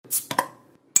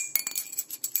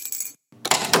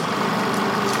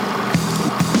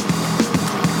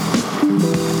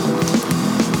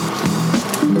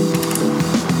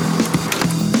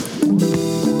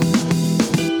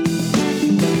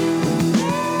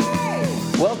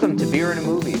Beer in a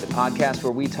Movie, the podcast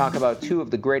where we talk about two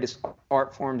of the greatest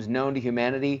art forms known to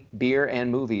humanity, beer and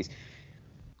movies.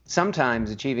 Sometimes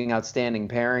achieving outstanding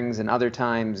pairings, and other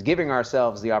times giving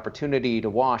ourselves the opportunity to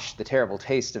wash the terrible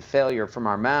taste of failure from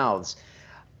our mouths.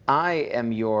 I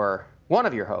am one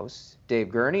of your hosts, Dave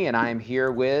Gurney, and I am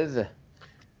here with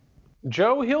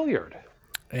Joe Hilliard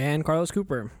and Carlos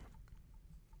Cooper.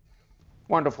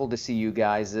 Wonderful to see you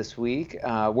guys this week.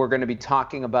 We're going to be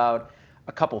talking about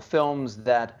a couple films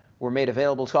that were made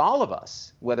available to all of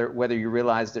us, whether you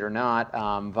realized it or not,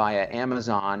 via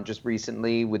Amazon just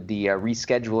recently with the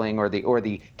rescheduling or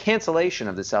the cancellation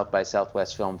of the South by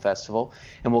Southwest Film Festival.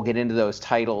 And we'll get into those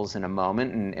titles in a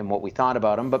moment and what we thought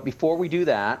about them. But before we do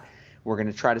that, we're going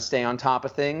to try to stay on top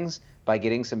of things by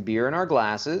getting some beer in our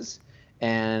glasses.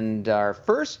 And our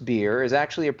first beer is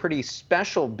actually a pretty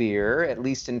special beer, at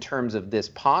least in terms of this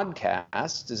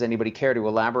podcast. Does anybody care to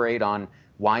elaborate on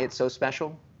why it's so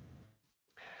special?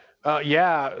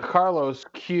 Yeah, Carlos,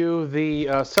 cue the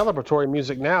celebratory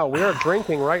music now. We are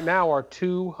drinking right now our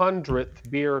 200th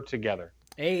beer together.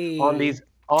 Hey. On these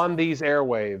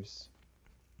airwaves.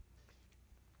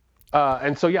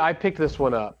 And so, yeah, I picked this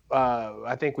one up.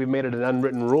 I think we made it an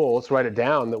unwritten rule. Let's write it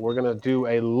down that we're going to do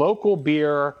a local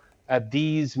beer at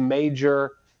these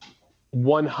major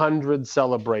 100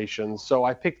 celebrations. So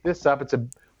I picked this up. It's a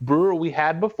brewer we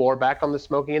had before back on the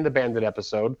Smoking and the Bandit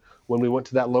episode when we went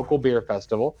to that local beer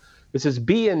festival. This is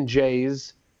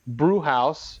B&J's Brew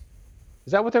House.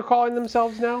 Is that what they're calling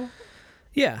themselves now?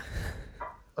 Yeah.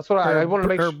 That's what I want to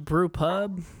make sure. Brew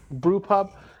Pub. Brew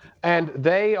Pub. And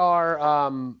they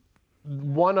are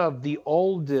one of the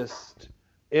oldest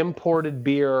imported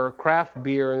beer, craft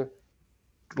beer,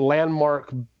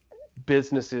 landmark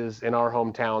businesses in our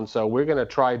hometown. So we're going to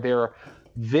try their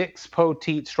Vicks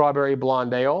Poteet Strawberry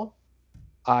Blonde Ale.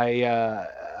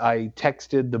 I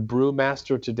texted the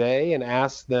brewmaster today and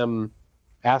asked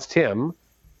him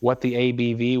what the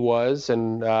ABV was,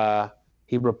 and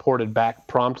he reported back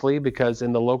promptly because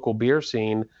in the local beer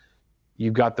scene,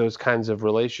 you've got those kinds of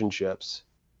relationships.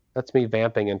 That's me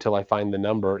vamping until I find the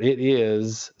number. It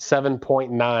is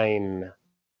 7.9.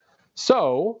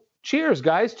 So, cheers,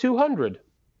 guys. 200.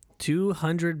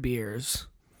 200 beers.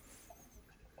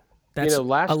 That's a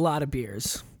lot of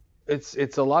beers.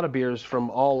 It's a lot of beers from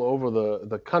all over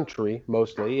the country,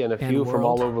 mostly, and a few from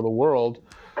all over the world.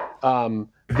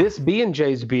 This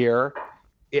B&J's beer,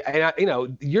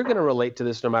 and you're going to relate to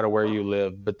this no matter where you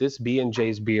live, but this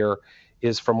B&J's beer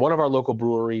is from one of our local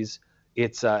breweries.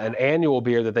 It's an annual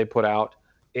beer that they put out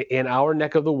in our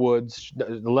neck of the woods,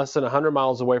 less than 100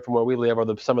 miles away from where we live, are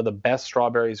some of the best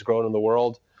strawberries grown in the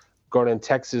world. Grown in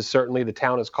Texas, certainly. The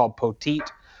town is called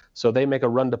Poteet. So they make a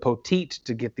run to Poteet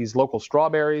to get these local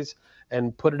strawberries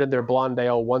and put it in their blonde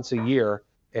ale once a year.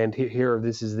 And here,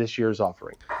 this is this year's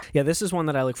offering. Yeah, this is one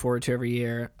that I look forward to every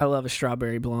year. I love a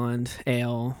strawberry blonde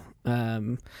ale.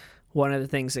 One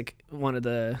of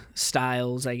the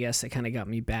styles, I guess, that kind of got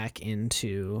me back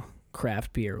into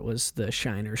craft beer was the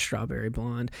Shiner Strawberry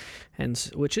Blonde,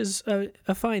 which is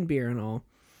a fine beer and all.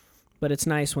 But it's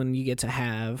nice when you get to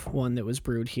have one that was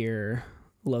brewed here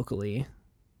locally.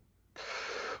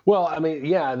 Well, I mean,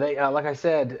 yeah, they like I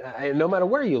said, no matter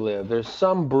where you live, there's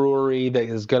some brewery that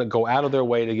is going to go out of their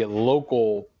way to get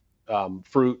local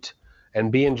fruit,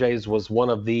 and B&J's was one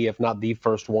of the, if not the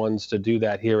first ones to do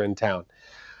that here in town.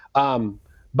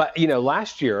 But,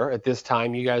 last year at this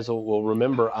time, you guys will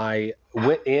remember I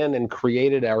went in and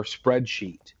created our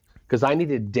spreadsheet because I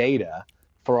needed data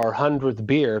for our 100th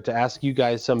beer to ask you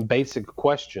guys some basic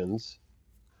questions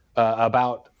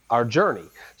about our journey.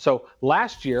 So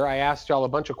last year, I asked y'all a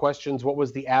bunch of questions. What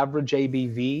was the average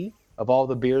ABV of all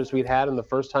the beers we'd had in the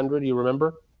first 100? You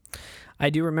remember?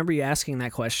 I do remember you asking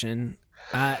that question.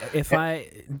 Do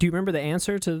you remember the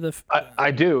answer to the?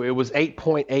 I do. It was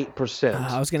 8.8%.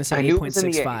 I was going to say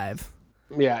 8.65.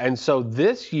 Yeah, and so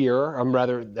this year,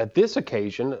 at this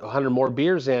occasion, 100 more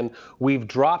beers in, we've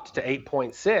dropped to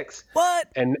 8.6. What?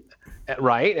 And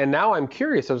now I'm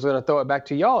curious. I was going to throw it back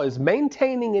to y'all. Is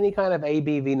maintaining any kind of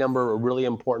ABV number a really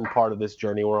important part of this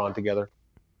journey we're on together?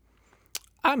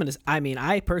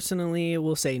 I personally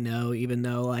will say no, even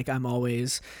though I'm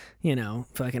always,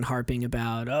 fucking harping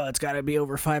about, it's got to be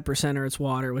over 5% or it's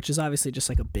water, which is obviously just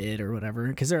like a bid or whatever,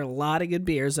 because there are a lot of good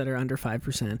beers that are under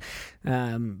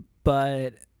 5%.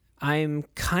 But I'm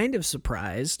kind of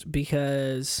surprised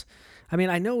because,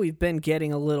 I know we've been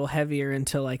getting a little heavier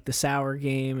into the sour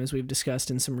game, as we've discussed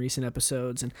in some recent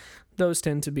episodes, and those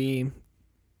tend to be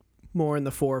more in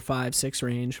the 4, 5, 6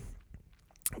 range.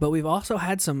 But we've also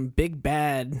had some big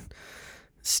bad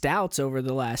stouts over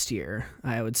the last year,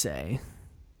 I would say.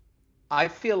 I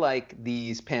feel like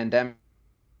these pandemic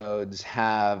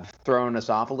have thrown us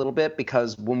off a little bit,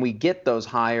 because when we get those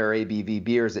higher ABV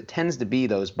beers, it tends to be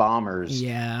those bombers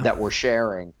that we're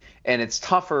sharing. And it's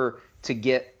tougher to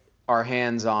get our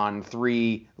hands on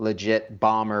 3 legit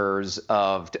bombers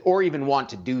or even want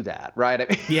to do that, right? I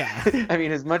mean, I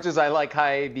mean, as much as I like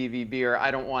high ABV beer,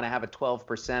 I don't want to have a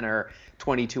 12% or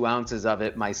 22 ounces of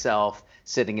it myself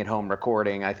sitting at home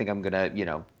recording. I think I'm going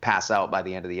to, pass out by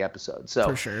the end of the episode. So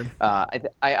for sure. I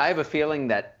have a feeling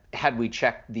that had we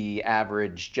checked the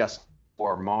average just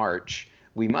for March,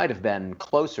 we might have been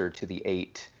closer to the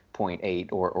 8.8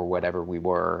 or whatever we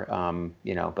were,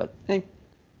 but hey.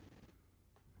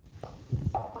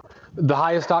 The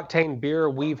highest octane beer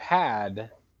we've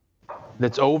had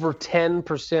that's over 10%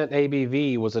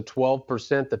 ABV was a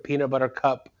 12%, the Peanut Butter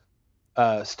Cup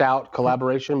Stout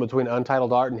collaboration between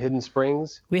Untitled Art and Hidden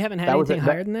Springs. We haven't had anything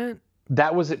higher than that?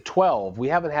 That was at 12. We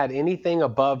haven't had anything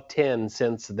above 10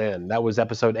 since then. That was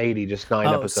episode 80, just 9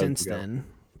 episodes since ago. Then.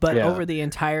 But over the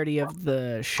entirety of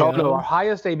the show. Oh, no, our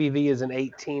highest ABV is an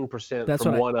 18% that's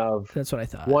from that's what I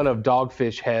thought. One of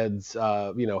Dogfish Head's,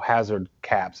 hazard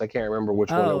caps. I can't remember which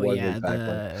one it was exactly.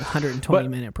 The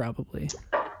 120-minute probably.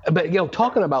 But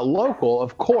talking about local,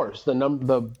 of course,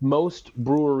 the most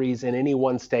breweries in any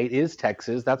one state is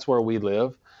Texas. That's where we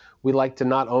live. We like to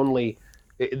not only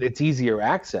it's easier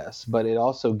access, but it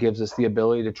also gives us the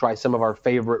ability to try some of our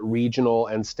favorite regional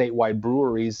and statewide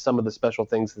breweries, some of the special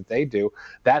things that they do.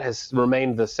 That has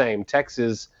remained the same.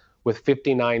 Texas with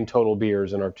 59 total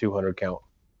beers in our 200 count.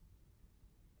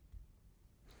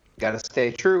 Got to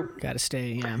stay true. Got to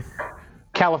stay, yeah.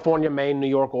 California, Maine, New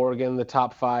York, Oregon, the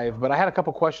top 5. But I had a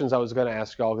couple questions I was going to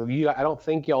ask y'all. I don't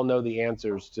think y'all know the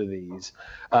answers to these.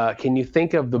 Can you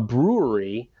think of the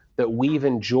brewery that we've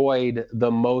enjoyed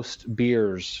the most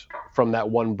beers from that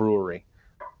one brewery?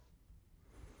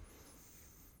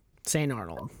 St.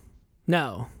 Arnold.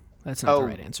 No, that's not the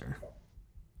right answer.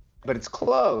 But it's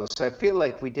close. I feel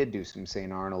like we did do some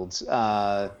St. Arnold's.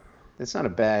 That's not a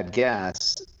bad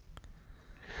guess.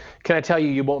 Can I tell you,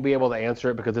 you won't be able to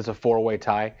answer it because it's a 4-way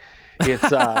tie.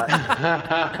 It's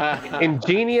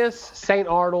Ingenious, St.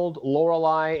 Arnold,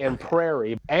 Lorelei, and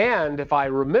Prairie. And if I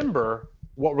remember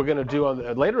what we're going to do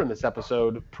later in this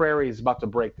episode, Prairie is about to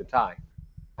break the tie.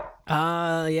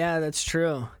 Yeah, that's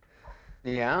true.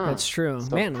 Yeah, that's true.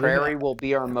 So Man, Prairie will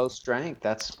be our most ranked.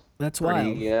 That's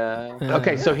pretty, wild.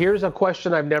 Okay, so here's a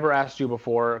question I've never asked you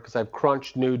before because I've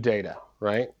crunched new data,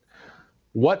 right?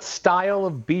 What style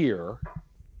of beer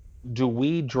do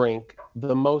we drink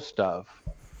the most of?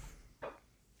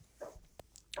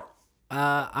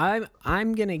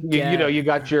 I'm gonna get. You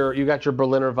got your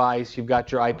Berliner Weiss, you've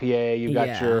got your IPA, you've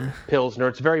got your Pilsner.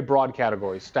 It's a very broad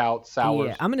category: stout, sours.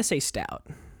 Yeah, I'm gonna say stout.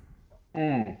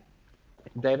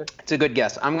 David, it's a good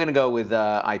guess. I'm gonna go with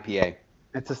IPA.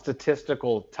 It's a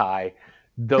statistical tie.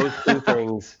 Those two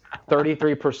things,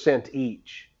 33%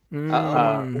 each.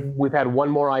 We've had one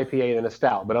more IPA than a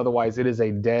stout, but otherwise it is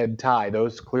a dead tie.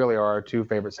 Those clearly are our 2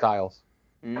 favorite styles.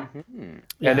 Mm-hmm.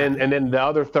 Yeah. And then the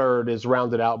other third is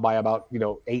rounded out by about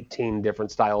 18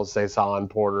 different styles: saison,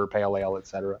 porter, pale ale,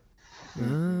 etc.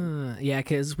 Yeah,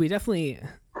 because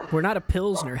we're not a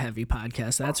Pilsner heavy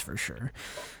podcast, that's for sure.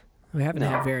 We haven't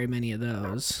had very many of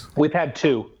those. We've had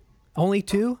 2. Only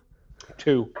 2?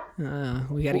 2.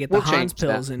 We got to get the Hans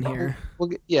Pils in here.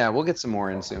 We'll get some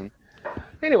more in soon.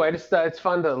 Anyway, it's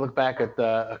fun to look back at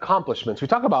the accomplishments. We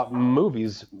talk about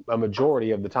movies a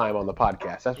majority of the time on the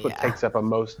podcast. That's what takes up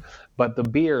most. But the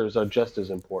beers are just as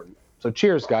important. So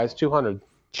cheers, guys. 200.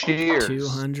 Cheers.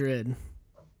 200.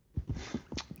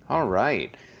 All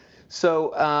right.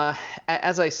 So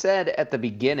as I said at the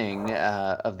beginning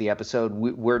of the episode,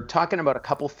 we're talking about a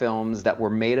couple films that were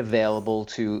made available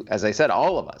to, as I said,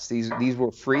 all of us. These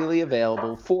were freely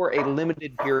available for a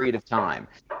limited period of time.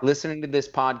 Listening to this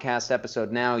podcast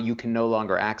episode now, you can no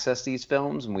longer access these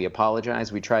films, and we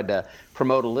apologize. We tried to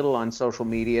promote a little on social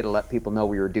media to let people know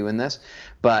we were doing this.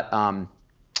 But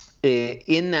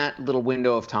in that little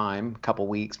window of time, a couple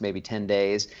weeks, maybe 10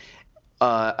 days,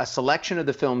 a selection of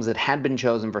the films that had been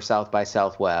chosen for South by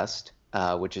Southwest,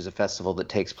 which is a festival that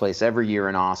takes place every year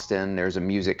in Austin. There's a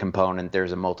music component,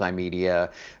 there's a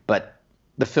multimedia, but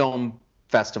the film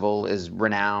festival is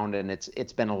renowned, and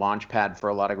it's been a launch pad for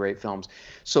a lot of great films.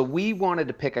 So we wanted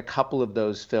to pick a couple of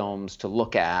those films to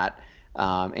look at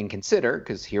and consider,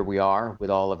 because here we are with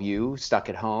all of you stuck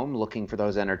at home looking for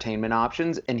those entertainment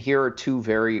options. And here are 2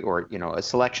 a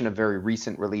selection of very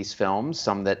recent release films,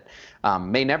 some that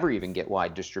may never even get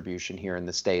wide distribution here in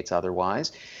the States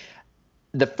otherwise.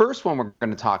 The first one we're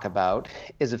going to talk about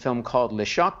is a film called Le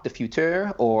Choc de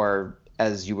Futur, or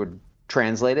as you would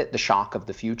translate it, the shock of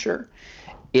the future.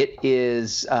 It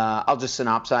is, I'll just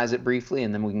synopsize it briefly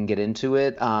and then we can get into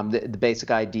it. The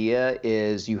basic idea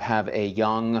is you have a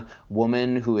young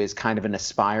woman who is kind of an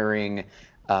aspiring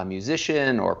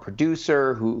musician or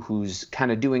producer who's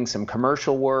kind of doing some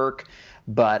commercial work,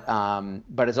 but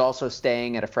is also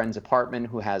staying at a friend's apartment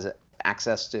who has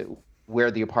access to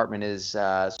where the apartment is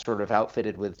sort of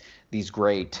outfitted with these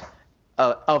great,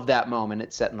 of that moment,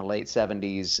 it's set in the late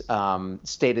 70s,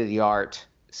 state-of-the-art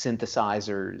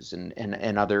synthesizers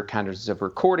and other kinds of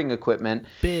recording equipment.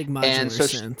 Big modular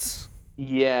synths.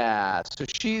 Yeah, so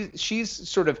she's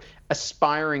sort of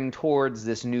aspiring towards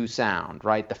this new sound,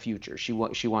 right? The future. She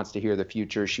wants to hear the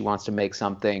future. She wants to make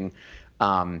something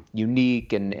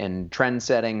unique and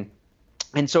trend-setting.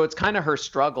 And so it's kind of her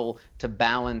struggle to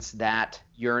balance that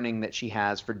yearning that she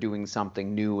has for doing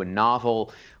something new and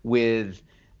novel with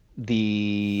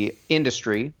the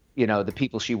industry, the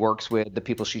people she works with, the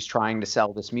people she's trying to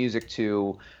sell this music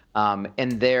to,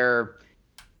 and their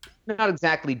not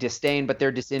exactly disdain, but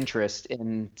their disinterest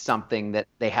in something that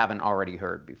they haven't already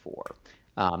heard before.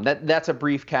 That's a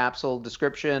brief capsule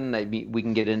description. We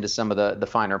can get into some of the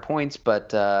finer points, but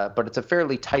it's a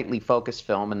fairly tightly focused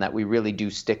film, and that we really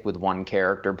do stick with one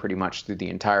character pretty much through the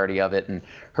entirety of it and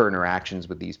her interactions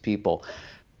with these people.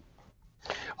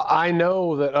 I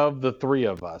know that of the three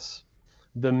of us,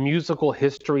 the musical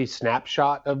history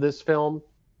snapshot of this film,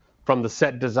 from the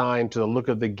set design to the look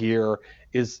of the gear,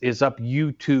 is up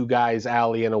you two guys'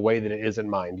 alley in a way that it isn't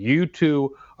mine. You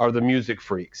two are the music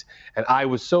freaks. And I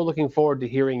was so looking forward to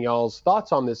hearing y'all's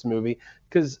thoughts on this movie,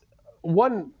 because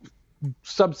one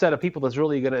subset of people that's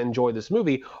really going to enjoy this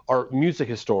movie are music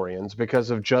historians, because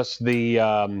of just the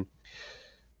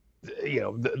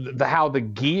how the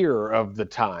gear of the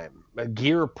time,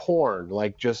 gear porn,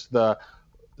 like just the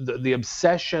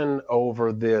obsession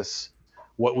over this.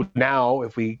 What would now,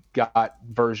 if we got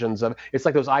versions of, it's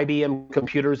like those IBM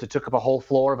computers that took up a whole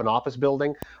floor of an office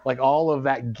building, like all of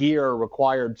that gear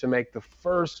required to make the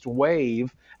first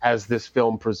wave, as this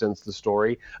film presents the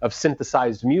story, of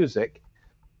synthesized music.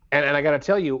 And I got to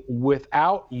tell you,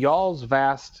 without y'all's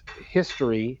vast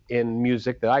history in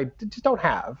music that I just don't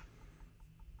have,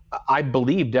 I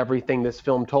believed everything this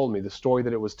film told me, the story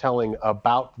that it was telling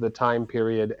about the time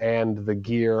period and the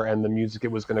gear and the music it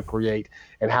was going to create,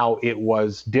 and how it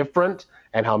was different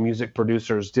and how music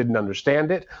producers didn't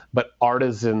understand it, but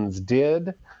artisans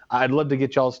did. I'd love to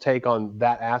get y'all's take on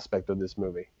that aspect of this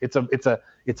movie. It's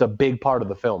a big part of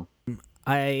the film.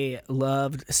 I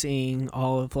loved seeing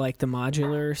all of like the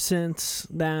modular synths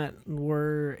that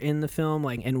were in the film,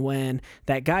 and when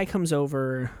that guy comes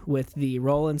over with the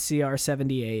Roland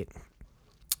CR78,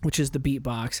 which is the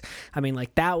beatbox, I mean,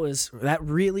 that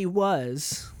really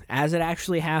was, as it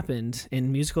actually happened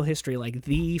in musical history, like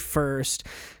the first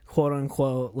quote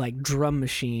unquote like drum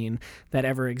machine that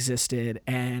ever existed,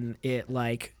 and it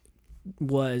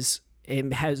was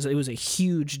a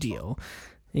huge deal.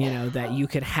 That you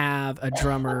could have a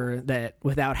drummer that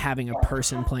without having a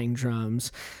person playing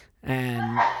drums.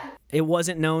 And it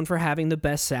wasn't known for having the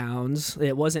best sounds.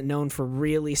 It wasn't known for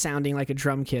really sounding like a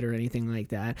drum kit or anything like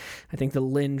that. I think the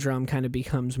Linn drum kind of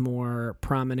becomes more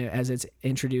prominent as it's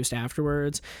introduced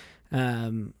afterwards.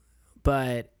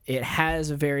 But it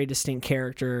has a very distinct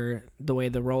character, the way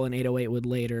the Roland 808 would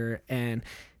later, and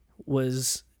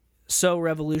was so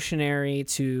revolutionary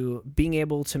to being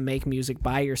able to make music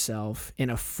by yourself in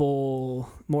a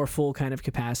more full kind of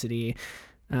capacity.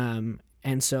 And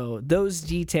so those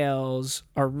details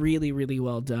are really, really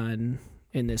well done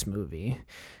in this movie.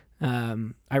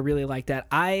 I really like that.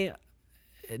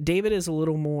 David is a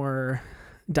little more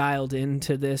dialed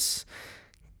into this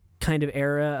kind of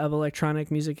era of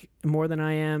electronic music more than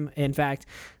I am. In fact,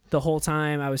 the whole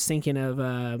time I was thinking of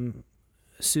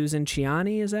Susan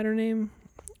Ciani, is that her name?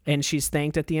 And she's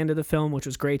thanked at the end of the film, which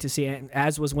was great to see,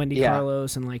 as was Wendy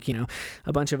Carlos and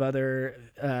a bunch of other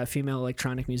female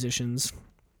electronic musicians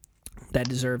that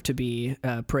deserve to be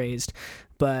praised.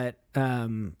 But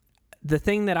the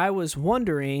thing that I was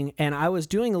wondering, and I was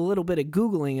doing a little bit of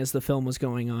Googling as the film was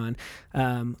going on,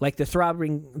 like the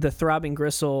Throbbing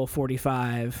Gristle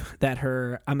 45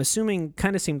 that I'm assuming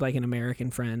kind of seemed like an American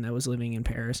friend that was living in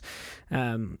Paris.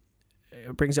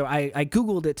 Brings up, I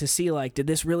Googled it to see did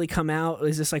this really come out?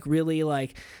 Is this really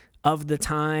of the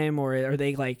time, or are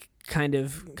they kind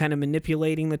of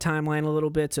manipulating the timeline a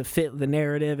little bit to fit the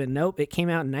narrative? And nope, it came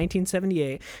out in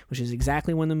 1978, which is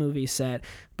exactly when the movie's set.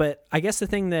 But I guess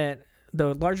the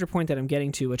larger point that I'm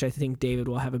getting to, which I think David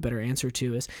will have a better answer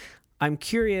to, is I'm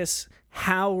curious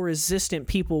how resistant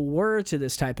people were to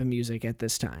this type of music at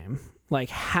this time.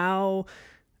 How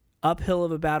uphill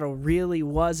of a battle really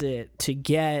was it to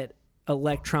get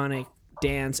electronic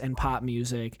dance and pop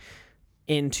music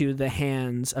into the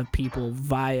hands of people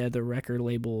via the record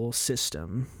label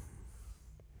system.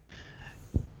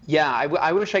 Yeah,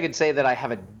 I wish I could say that I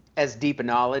have as deep a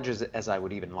knowledge as I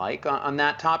would even like on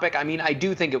that topic. I mean, I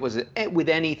do think it was with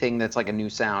anything that's like a new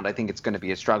sound. I think it's going to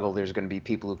be a struggle. There's going to be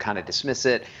people who kind of dismiss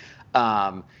it.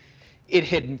 It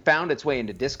had found its way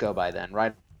into disco by then,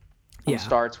 right? Yeah.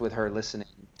 Starts with her listening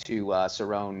to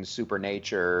Cerrone's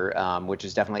Supernature, which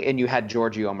is definitely, and you had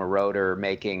Giorgio Moroder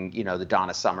making, the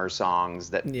Donna Summer songs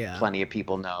that plenty of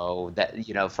people know, that,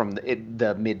 from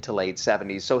the mid to late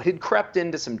 70s. So it had crept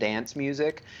into some dance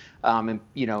music, and,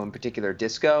 in particular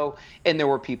disco. And there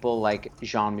were people like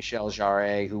Jean-Michel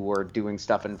Jarre who were doing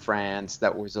stuff in France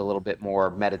that was a little bit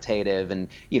more meditative, and,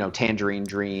 Tangerine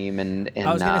Dream and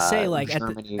I was going to say, like,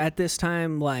 at this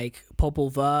time, like,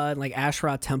 Popol Vuh and, like,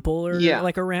 Ashraf Temple are,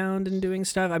 like, around and doing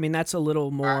stuff. I mean, that's a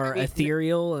little more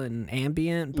ethereal and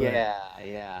ambient. But...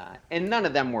 Yeah. And none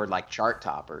of them were, like, chart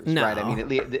toppers, right? I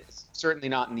mean, certainly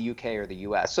not in the UK or the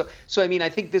US. So I mean, I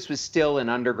think this was still an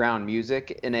underground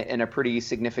music in a pretty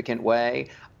significant way.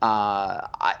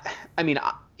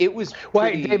 It was pretty... Well,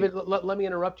 hey, David, let me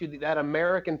interrupt you. That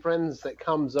American Friends that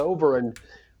comes over and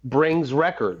brings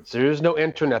records. There is no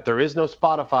internet. There is no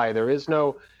Spotify. There is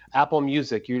no Apple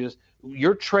Music.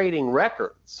 You're trading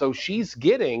records. So she's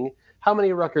getting, how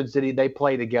many records did they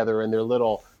play together in their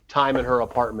little time in her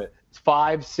apartment?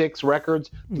 5, 6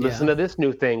 records. Listen to this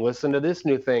new thing. Listen to this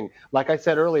new thing. Like I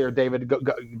said earlier, David, go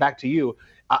back to you.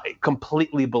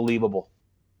 Completely believable.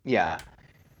 Yeah.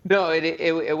 No,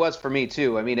 it was for me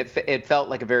too. I mean, it felt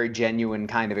like a very genuine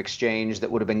kind of exchange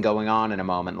that would have been going on in a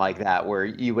moment like that, where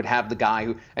you would have the guy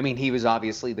who, I mean, he was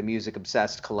obviously the music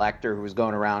obsessed collector who was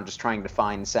going around just trying to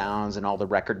find sounds in all the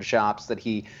record shops that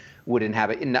he would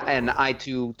inhabit. And I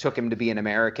too took him to be an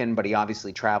American, but he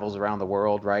obviously travels around the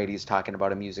world, right? He's talking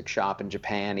about a music shop in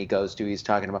Japan he's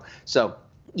talking about. So,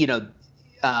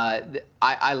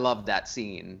 I love that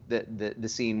scene, the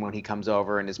scene when he comes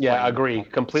over and is playing. Yeah, agree.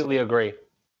 Completely agree.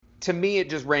 To me, it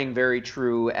just rang very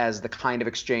true as the kind of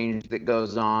exchange that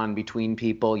goes on between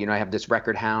people. I have this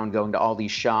record hound going to all these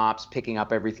shops, picking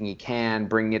up everything he can,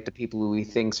 bringing it to people who he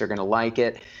thinks are going to like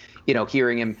it.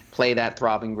 Hearing him play that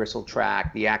Throbbing Gristle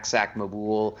track, the Aksak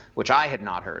Maboul, which I had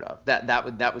not heard of.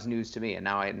 That was news to me, and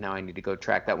now I need to go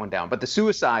track that one down. But the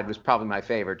Suicide was probably my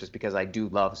favorite, just because I do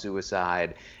love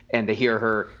Suicide, and to hear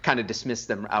her kind of dismiss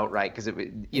them outright because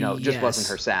it just wasn't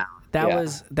her sound.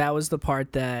 That was the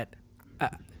part that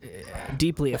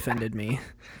deeply offended me.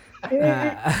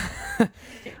 I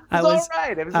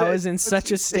was in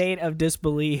such a state of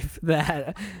disbelief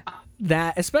that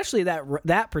especially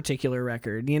that particular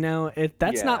record,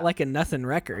 that's not like a nothing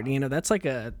record, that's like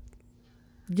a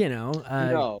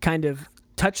kind of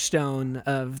touchstone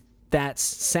of that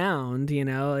sound,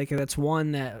 like that's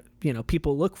one that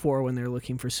people look for when they're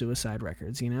looking for Suicide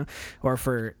records, or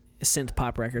for synth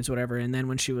pop records, whatever. And then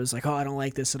when she was like, "Oh, I don't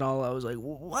like this at all," I was like,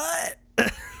 "What?"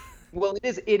 Well,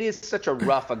 it is such a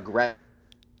rough, aggressive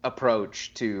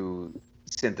approach to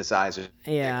synthesizers.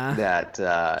 Yeah.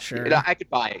 That sure. I could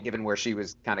buy it, given where she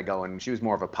was kind of going. She was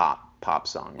more of a pop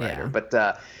songwriter.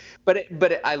 Yeah.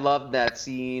 But I loved that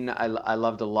scene. I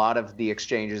loved a lot of the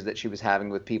exchanges that she was having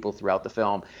with people throughout the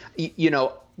film.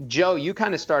 Joe, you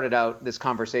kind of started out this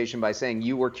conversation by saying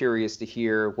you were curious to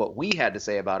hear what we had to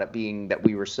say about it, being that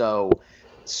we were so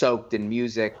soaked in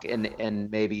music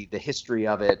and maybe the history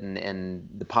of it and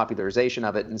the popularization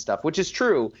of it and stuff, which is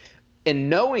true. And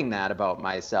knowing that about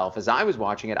myself, as I was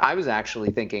watching it, I was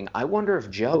actually thinking, I wonder if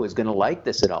Joe is going to like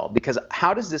this at all, because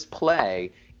how does this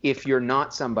play if you're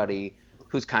not somebody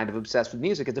who's kind of obsessed with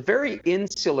music? It's a very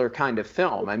insular kind of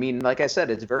film. I mean, like I said,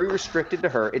 it's very restricted to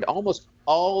her. It almost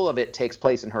all of it takes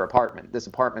place in her apartment, this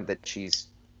apartment that she's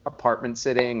apartment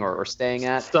sitting or staying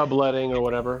at. Subletting or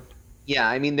whatever. Yeah,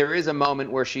 I mean, there is a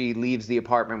moment where she leaves the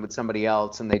apartment with somebody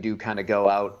else, and they do kind of go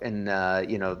out and,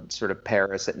 sort of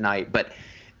Paris at night. But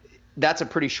that's a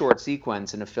pretty short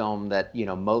sequence in a film that,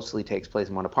 mostly takes place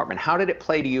in one apartment. How did it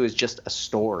play to you as just a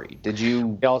story? Did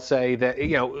you... I'll say that,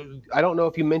 I don't know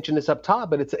if you mentioned this up top,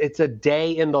 but it's a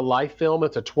day in the life film.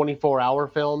 It's a 24-hour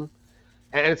film.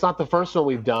 And it's not the first one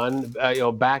we've done.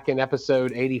 Back in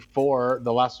episode 84,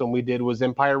 the last one we did was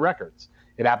Empire Records.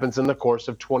 It happens in the course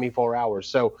of 24 hours.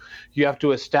 So you have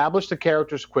to establish the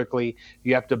characters quickly.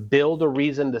 You have to build a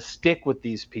reason to stick with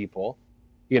these people.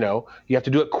 You have to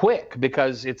do it quick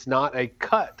because it's not a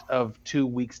cut of 2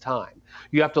 weeks' time.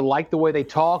 You have to like the way they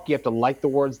talk. You have to like the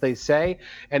words they say.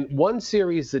 And one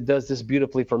series that does this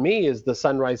beautifully for me is the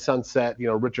Sunrise Sunset,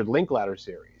 Richard Linklater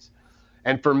series.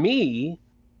 And for me,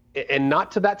 and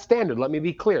not to that standard. Let me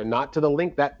be clear, not to the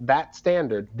link that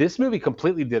standard. This movie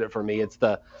completely did it for me. It's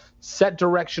the set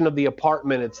direction of the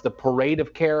apartment. It's the parade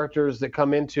of characters that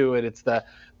come into it. It's the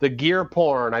gear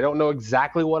porn. I don't know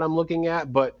exactly what I'm looking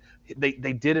at, but they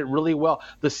did it really well.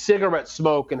 The cigarette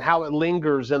smoke and how it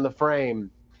lingers in the frame.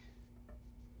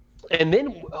 And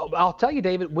then I'll tell you,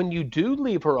 David, when you do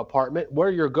leave her apartment, where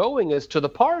you're going is to the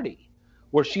party,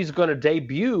 where she's going to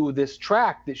debut this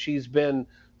track that she's been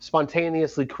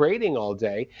spontaneously creating all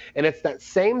day. And it's that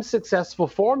same successful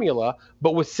formula,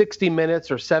 but with 60 minutes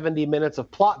or 70 minutes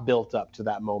of plot built up to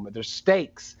that moment. There's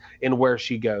stakes in where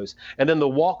she goes. And then the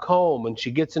walk home, and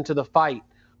she gets into the fight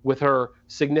with her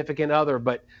significant other.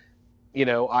 But, you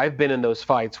know, I've been in those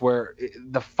fights where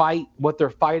what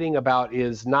they're fighting about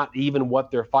is not even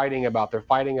what they're fighting about. They're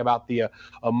fighting about the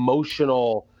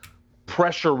emotional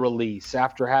pressure release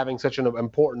after having such an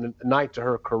important night to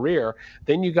her career.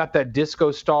 Then you got that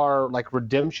disco star like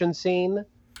redemption scene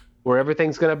where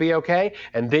everything's going to be okay,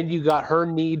 and then you got her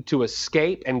need to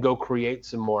escape and go create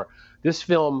some more. This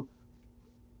film,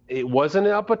 it wasn't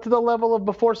up to the level of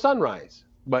Before Sunrise,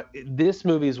 but this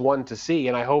movie is one to see,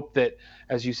 and I hope that,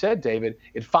 as you said, David,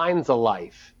 it finds a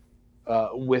life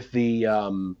with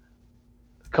the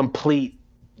complete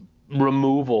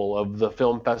removal of the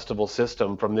film festival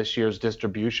system from this year's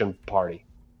distribution party.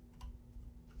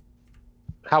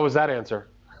 How was that answer?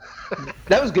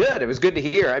 That was good. It was good to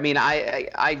hear. I mean,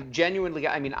 I genuinely,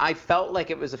 I mean, I felt like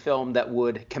it was a film that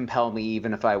would compel me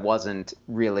even if I wasn't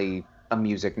really a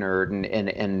music nerd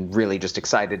and really just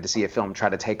excited to see a film try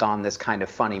to take on this kind of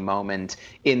funny moment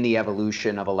in the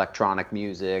evolution of electronic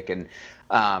music. And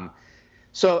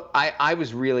so I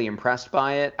was really impressed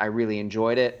by it. I really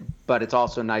enjoyed it, but it's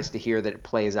also nice to hear that it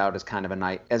plays out as kind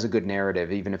of as a good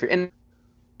narrative, even if you're in.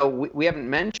 We haven't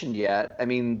mentioned yet. I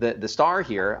mean, the star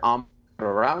here,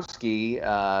 Borowski,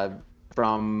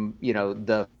 from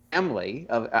the family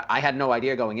of. I had no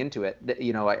idea going into it.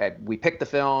 We picked the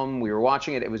film, we were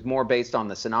watching it. It was more based on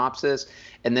the synopsis,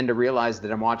 and then to realize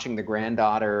that I'm watching the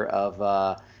granddaughter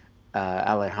of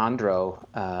Alejandro.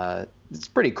 It's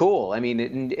pretty cool. I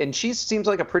mean, and she seems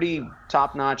like a pretty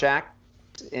top-notch act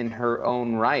in her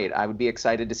own right. I would be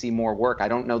excited to see more work. I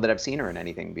don't know that I've seen her in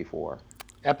anything before.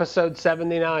 Episode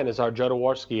 79 is our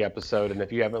Jodorowsky episode, and if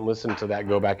you haven't listened to that,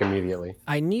 go back immediately.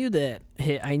 I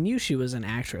knew she was an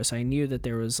actress. I knew that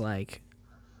there was like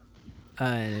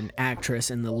an actress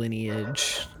in the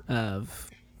lineage of,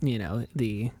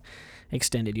 the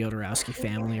extended Jodorowsky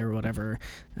family or whatever.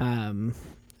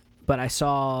 But I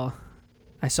saw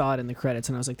it in the credits,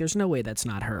 and I was like, "There's no way that's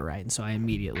not her, right?" And so I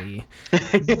immediately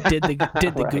did the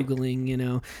Right.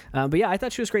 Googling, But yeah, I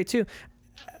thought she was great too.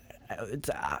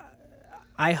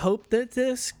 I hope that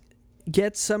this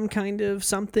gets some kind of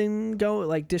something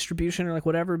like distribution or like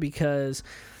whatever, because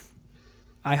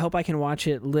I hope I can watch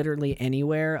it literally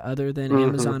anywhere other than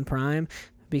Amazon Prime,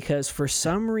 because for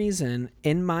some reason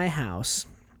in my house,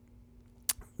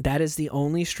 that is the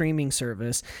only streaming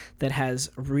service that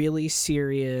has really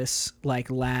serious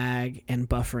like lag and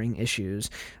buffering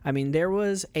issues. I mean, there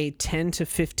was a 10 to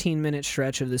 15 minute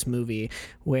stretch of this movie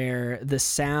where the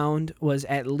sound was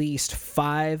at least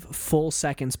 5 full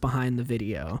seconds behind the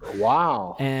video.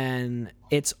 Wow. And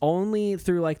it's only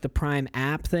through like the Prime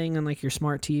app thing on like your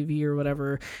smart TV or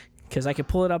whatever, because I could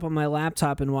pull it up on my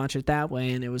laptop and watch it that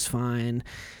way, and it was fine.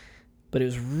 But it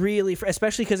was really,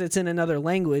 especially because it's in another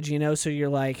language, so you're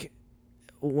like,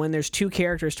 when there's two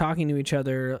characters talking to each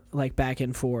other, like back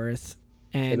and forth,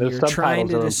 and you're trying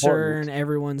to discern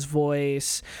everyone's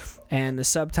voice, and the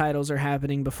subtitles are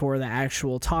happening before the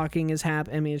actual talking is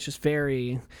happening. I mean, it's just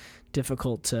very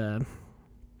difficult to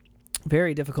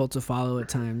follow at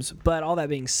times. But all that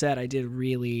being said, I did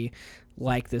really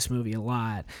like this movie a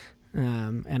lot.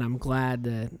 And I'm glad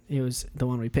that it was the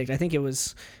one we picked. I think it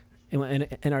was...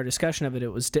 In our discussion of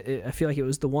it, I feel like it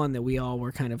was the one that we all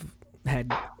were kind of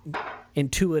had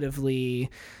intuitively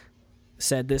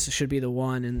said this should be the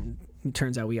one, and it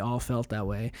turns out we all felt that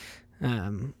way.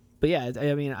 But yeah,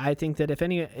 I mean, I think that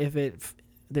if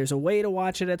there's a way to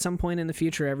watch it at some point in the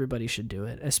future, everybody should do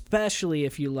it, especially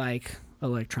if you like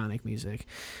electronic music.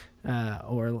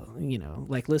 Or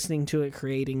like listening to it,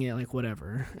 creating it, like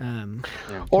whatever.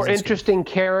 Or interesting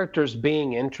characters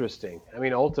being interesting. I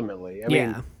mean, ultimately, I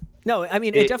mean, no, I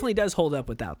mean, it definitely does hold up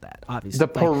without that, obviously. The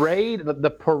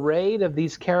parade of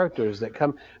these characters that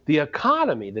come, the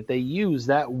economy that they use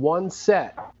that one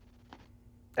set,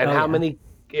 and many,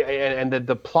 and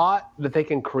the plot that they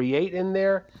can create in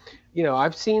there.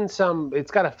 I've seen some.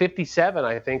 It's got a 57,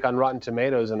 I think, on Rotten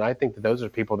Tomatoes, and I think that those are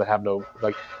people that have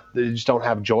they just don't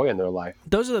have joy in their life.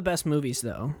 Those are the best movies,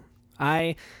 though.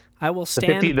 I will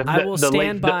stand. I will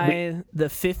stand by the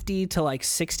 50 to like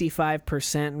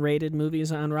 65% rated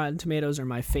movies on Rotten Tomatoes are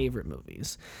my favorite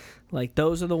movies. Like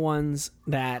those are the ones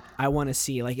that I want to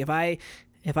see. Like if I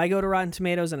go to Rotten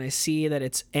Tomatoes and I see that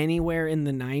it's anywhere in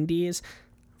the 90s,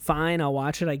 fine, I'll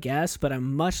watch it, I guess. But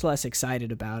I'm much less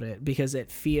excited about it because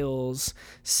it feels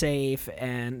safe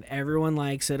and everyone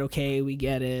likes it. Okay, we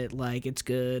get it. Like it's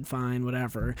good, fine,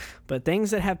 whatever. But things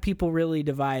that have people really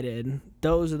divided,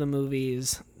 those are the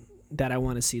movies that I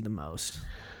want to see the most.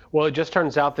 Well, it just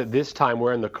turns out that this time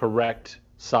we're in the correct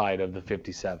side of the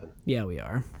 57. Yeah, we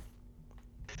are.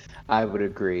 I would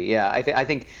agree. Yeah, I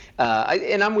think,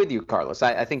 and I'm with you, Carlos.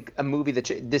 I think a movie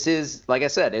this is, like I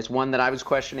said, it's one that I was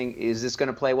questioning, is this going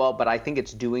to play well? But I think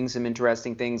it's doing some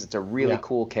interesting things. It's a really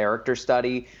cool character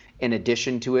study, in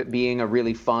addition to it being a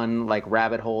really fun, like,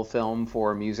 rabbit hole film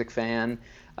for a music fan.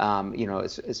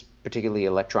 It's particularly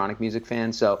electronic music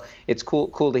fans. So it's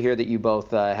cool to hear that you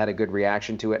both had a good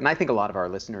reaction to it, and I think a lot of our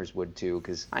listeners would too,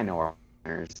 because I know our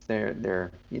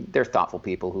listeners, they're thoughtful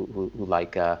people who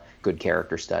like good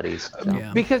character studies. So.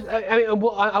 Yeah. Because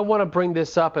I want to bring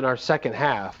this up in our second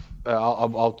half.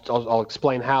 I'll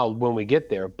explain how when we get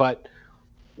there. But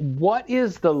what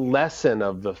is the lesson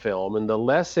of the film? And the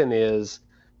lesson is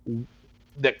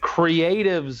that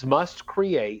creatives must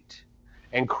create.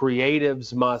 And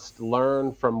creatives must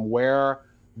learn from where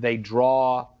they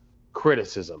draw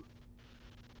criticism.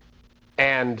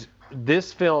 And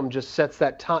this film just sets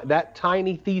that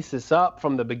tiny thesis up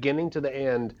from the beginning to the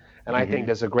end, and I think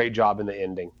does a great job in the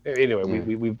ending. Anyway,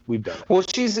 we've done it. Well,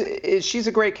 she's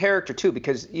a great character too,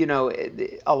 because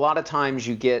a lot of times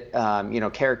you get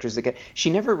characters that she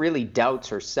never really doubts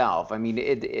herself. I mean,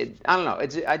 I don't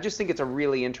know. I just think it's a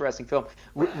really interesting film.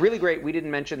 Really great. We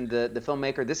didn't mention the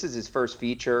filmmaker. This is his first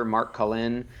feature, Marc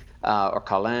Collin, or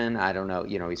Collin. I don't know.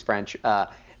 He's French,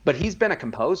 but he's been a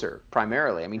composer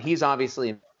primarily. I mean, he's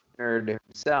obviously a nerd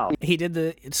himself. He did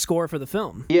the score for the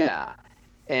film. Yeah.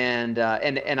 And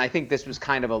I think this was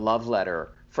kind of a love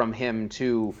letter from him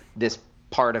to this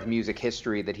part of music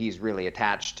history that he's really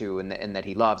attached to and that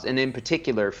he loves, and in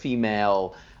particular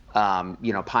female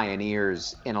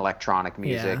pioneers in electronic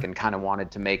music, and kind of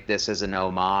wanted to make this as an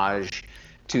homage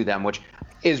to them, which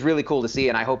is really cool to see.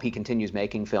 And I hope he continues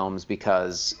making films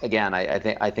because, again,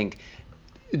 I think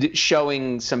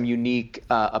showing some unique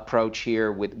approach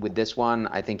here with this one,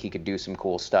 I think he could do some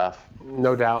cool stuff.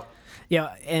 No doubt.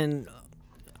 Yeah, and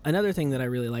another thing that I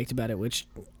really liked about it, which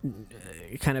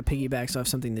kind of piggybacks off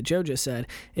something that Joe just said,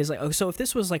 is like, so if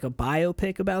this was like a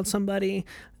biopic about somebody,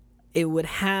 it would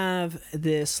have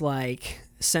this like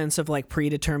sense of like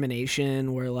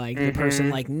predetermination where like the person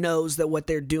like knows that what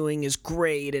they're doing is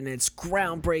great and it's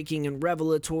groundbreaking and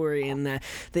revelatory and that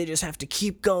they just have to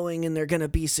keep going and they're gonna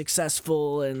be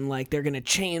successful and like they're gonna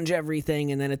change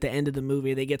everything, and then at the end of the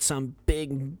movie they get some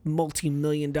big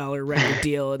multi-million-dollar record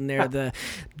deal and they're the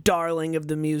darling of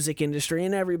the music industry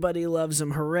and everybody loves them,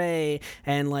 hooray.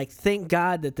 And like, thank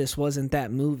God that this wasn't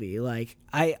that movie. Like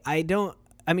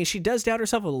I mean, she does doubt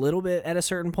herself a little bit at a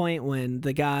certain point when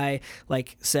the guy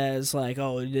like says like,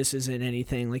 oh, this isn't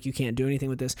anything, like you can't do anything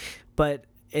with this. But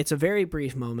it's a very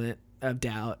brief moment of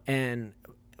doubt.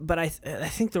 But I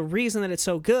think the reason that it's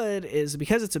so good is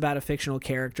because it's about a fictional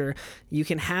character. You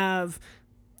can have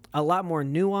a lot more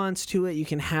nuance to it. You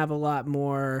can have a lot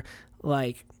more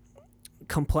like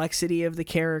complexity of the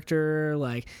character.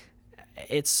 Like,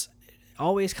 it's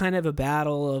always kind of a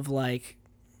battle of like,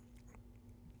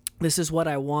 this is what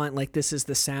I want, like this is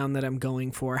the sound that I'm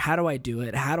going for. How do I do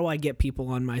it? How do I get people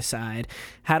on my side?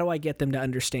 How do I get them to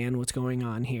understand what's going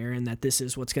on here and that this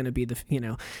is what's going to be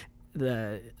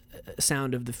the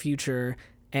sound of the future?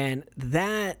 And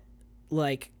that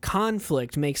like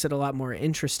conflict makes it a lot more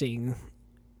interesting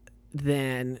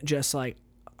than just like,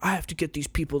 I have to get these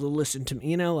people to listen to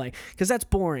me, like, because that's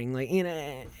boring, like,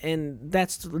 and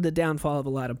that's the downfall of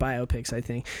a lot of biopics, I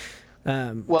think.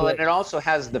 And it also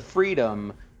has the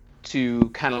freedom to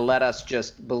kind of let us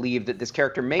just believe that this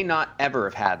character may not ever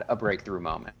have had a breakthrough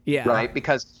moment. Yeah. Right?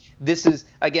 Because this is,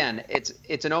 again,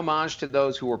 it's an homage to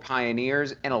those who were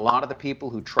pioneers, and a lot of the people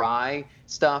who try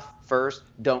stuff first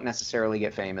don't necessarily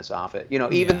get famous off it.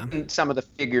 Even some of the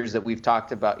figures that we've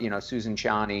talked about, Susan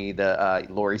Ciani,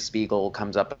 the Laurie Spiegel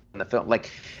comes up in the film, like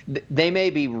they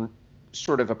may be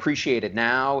sort of appreciated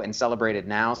now and celebrated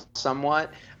now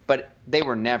somewhat, but they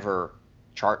were never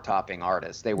chart-topping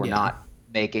artists. They were not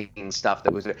making stuff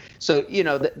that was so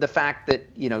the fact that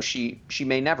she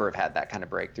may never have had that kind of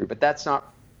breakthrough, but that's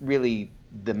not really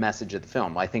the message of the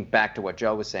film. I think back to what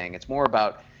Joe was saying, it's more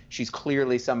about she's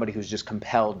clearly somebody who's just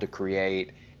compelled to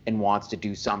create and wants to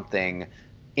do something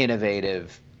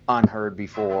innovative unheard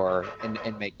before and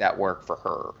make that work for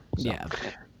her. So, Yeah.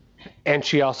 And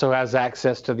she also has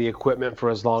access to the equipment for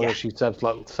as long as she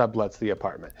sublets the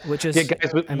apartment. Which is,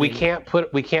 guys, we can't put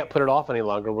it off any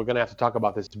longer. We're going to have to talk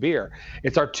about this beer.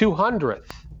 It's our 200th.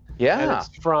 Yeah. And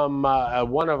it's from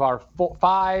one of our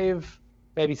 5,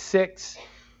 maybe 6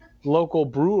 local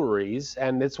breweries,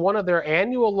 and it's one of their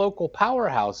annual local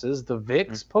powerhouses, the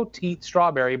Vic's Petite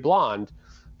Strawberry Blonde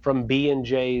from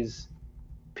B&J's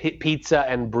Pizza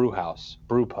and Brew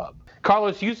Pub.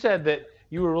 Carlos, you said that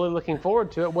you were really looking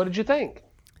forward to it. What did you think?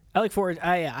 I look forward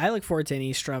to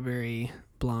any strawberry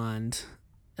blonde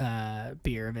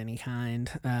beer of any kind.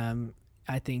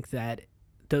 I think that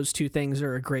those two things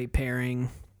are a great pairing.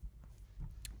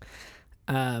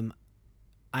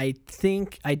 I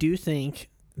do think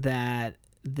that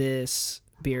this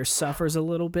beer suffers a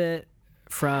little bit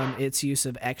from its use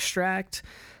of extract,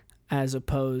 as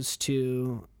opposed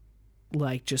to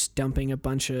like just dumping a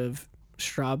bunch of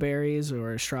strawberries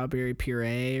or strawberry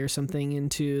puree or something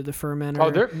into the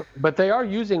fermenter. But they are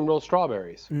using real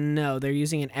strawberries. No, they're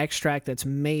using an extract that's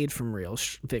made from real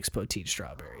Vic's Petite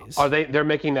strawberries. They're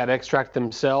making that extract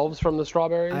themselves from the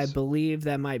strawberries? I believe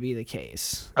that might be the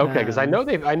case. Okay, because I know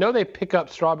they pick up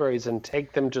strawberries and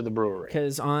take them to the brewery.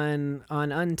 Because on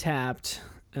Untappd,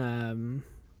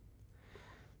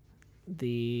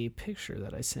 the picture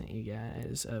that I sent you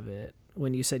guys of it,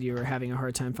 when you said you were having a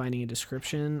hard time finding a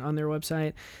description on their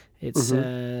website, it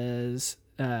says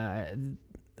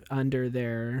under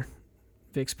their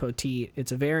Vic's Petite,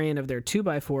 it's a variant of their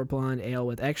 2x4 blonde ale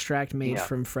with extract made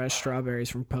from fresh strawberries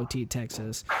from Petite,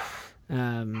 Texas.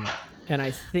 And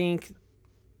I think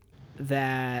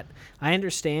that I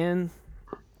understand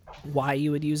why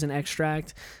you would use an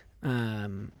extract.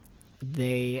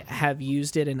 They have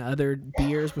used it in other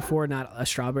beers before, not a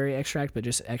strawberry extract, but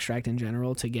just extract in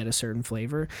general to get a certain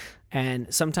flavor.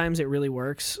 And sometimes it really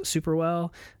works super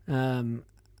well.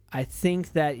 I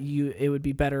think that it would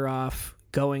be better off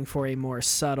going for a more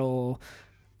subtle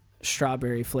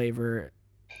strawberry flavor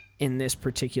in this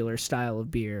particular style of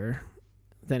beer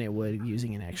than it would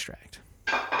using an extract.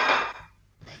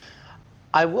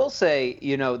 I will say,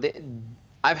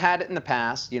 I've had it in the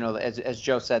past, as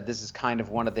Joe said, this is kind of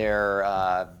one of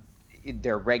their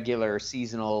regular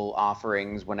seasonal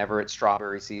offerings whenever it's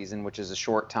strawberry season, which is a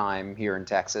short time here in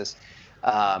Texas.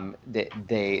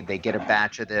 They get a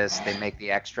batch of this, they make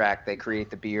the extract, they create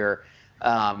the beer.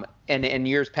 And in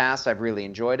years past, I've really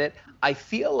enjoyed it. I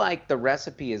feel like the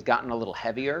recipe has gotten a little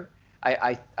heavier.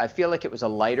 I feel like it was a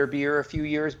lighter beer a few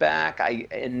years back.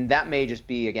 And that may just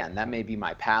be, again, that may be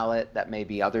my palate. That may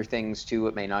be other things too.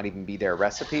 It may not even be their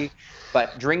recipe.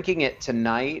 But drinking it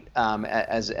tonight,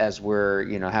 as we're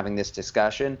having this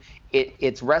discussion,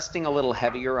 it's resting a little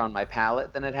heavier on my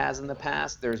palate than it has in the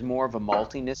past. There's more of a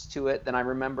maltiness to it than I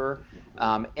remember,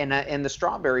 and the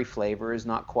strawberry flavor is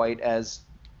not quite as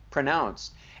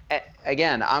pronounced.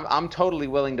 Again, I'm totally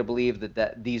willing to believe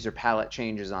that these are palate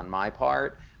changes on my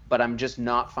part, but I'm just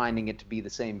not finding it to be the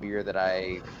same beer that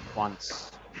I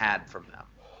once had from them.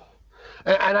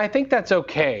 And I think that's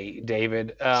okay,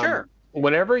 David. Sure.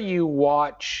 Whenever you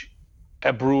watch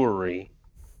a brewery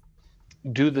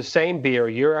do the same beer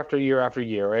year after year after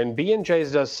year, and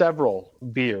B&J's does several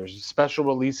beers, special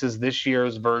releases, this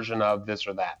year's version of this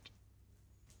or that,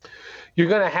 you're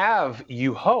going to have,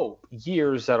 you hope,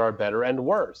 years that are better and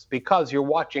worse because you're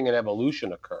watching an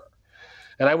evolution occur.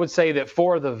 And I would say that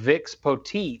for the Vic's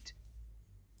Petite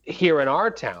here in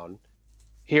our town,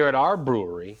 here at our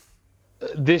brewery,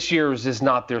 this year's is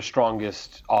not their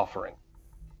strongest offering.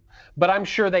 But I'm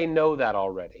sure they know that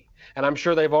already. And I'm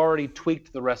sure they've already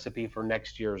tweaked the recipe for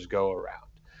next year's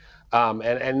go-around.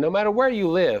 And no matter where you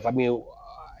live, I mean,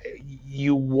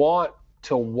 you want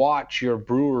to watch your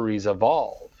breweries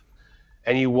evolve.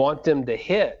 And you want them to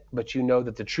hit, but you know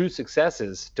that the true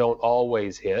successes don't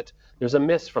always hit. There's a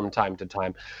miss from time to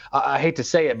time. I hate to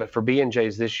say it, but for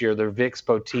B&J's this year, their Vic's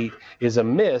Petite is a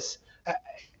miss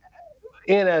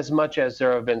in as much as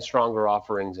there have been stronger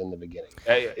offerings in the beginning,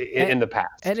 in the past.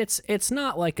 And it's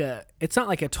not like a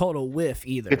total whiff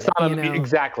either. It's not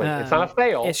exactly. It's not a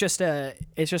fail. It's just a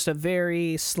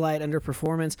very slight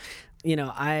underperformance.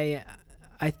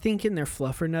 I think in their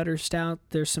Fluffernutter Stout,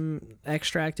 there's some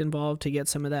extract involved to get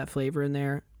some of that flavor in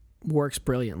there. Works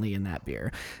brilliantly in that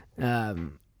beer.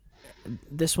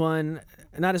 This one,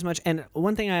 not as much. And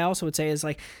one thing I also would say is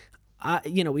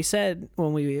we said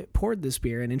when we poured this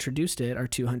beer and introduced it, our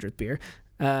 200th beer,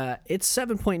 it's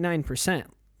 7.9%.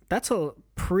 That's a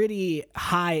pretty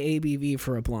high ABV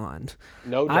for a blonde.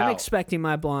 No doubt. I'm expecting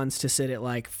my blondes to sit at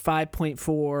like 5.4,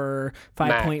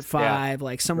 5.5,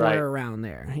 like somewhere around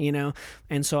there,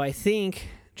 And so I think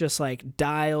just like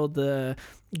dial the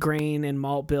grain and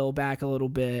malt bill back a little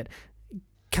bit,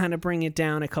 kind of bring it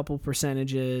down a couple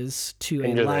percentages to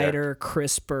a lighter,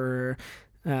 crisper.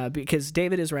 Because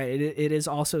David is right. It is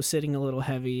also sitting a little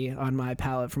heavy on my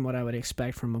palate from what I would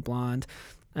expect from a blonde.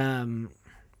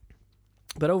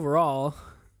 But overall,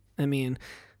 I mean,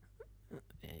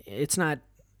 it's not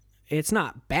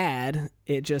bad.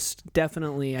 It just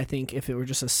definitely, I think if it were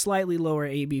just a slightly lower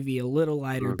ABV, a little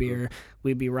lighter beer,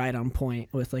 we'd be right on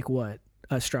point with like what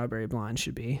a strawberry blonde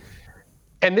should be.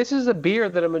 And this is a beer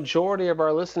that a majority of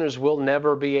our listeners will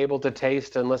never be able to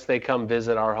taste unless they come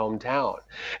visit our hometown.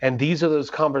 And these are those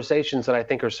conversations that I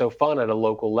think are so fun at a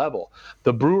local level.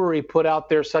 The brewery put out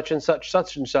their such and such,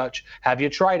 such and such. Have you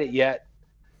tried it yet?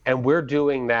 And we're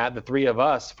doing that, the three of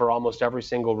us, for almost every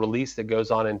single release that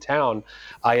goes on in town.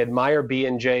 I admire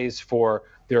B&J's for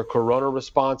their Corona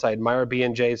response. I admire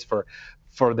B&J's for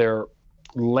their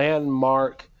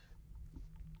landmark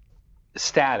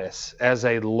status as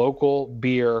a local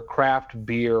beer, craft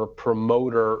beer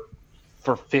promoter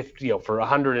for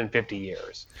 150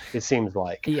 years. It seems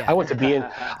like. Yeah. I went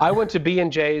to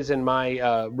B&J's, and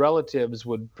my relatives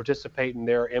would participate in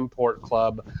their import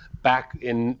club back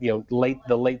in the late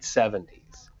 70s.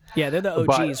 Yeah, they're the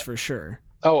OGs for sure.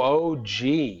 Oh, OG,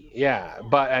 yeah.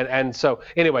 But and so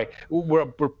anyway,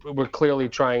 we're clearly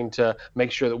trying to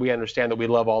make sure that we understand that we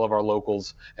love all of our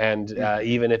locals, and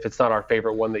even if it's not our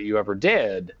favorite one that you ever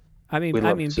did. I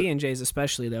mean B&J's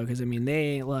especially though, because I mean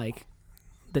they like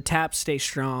the taps stay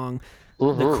strong.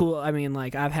 Mm-hmm. The cool. I mean,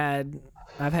 like I've had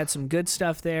some good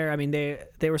stuff there. I mean,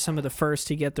 they were some of the first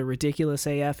to get the Ridiculous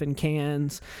AF in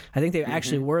cans. I think they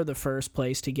actually were the first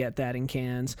place to get that in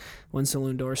cans when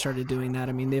Saloon Door started doing that.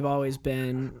 I mean, they've always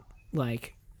been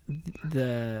like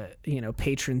the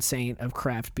patron saint of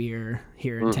craft beer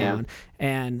here in town,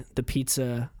 and the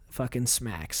pizza fucking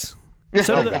smacks.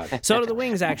 So do the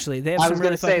wings, actually. They have some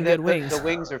really fucking good wings. The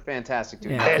wings are fantastic,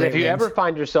 too. Yeah, and if you wings. ever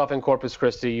find yourself in Corpus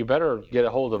Christi, you better get a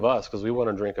hold of us because we want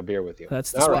to drink a beer with you.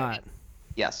 That's the spot. Right.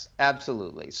 Yes,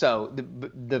 absolutely. So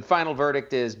the final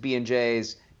verdict is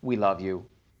B&J's, we love you,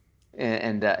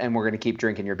 and we're going to keep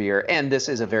drinking your beer. And this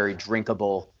is a very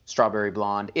drinkable strawberry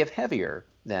blonde, if heavier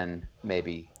than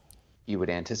maybe you would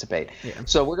anticipate. Yeah.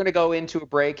 So we're going to go into a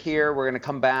break here. We're going to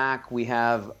come back. We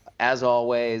have, as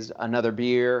always, another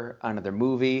beer, another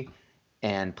movie,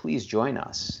 and please join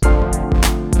us.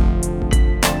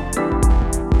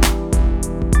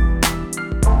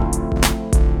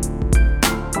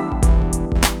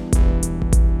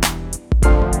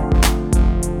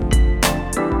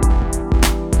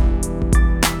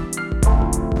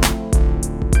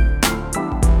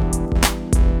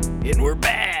 And we're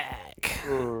back.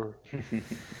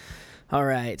 All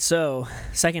right, so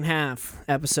second half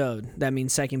episode, that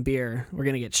means second beer. We're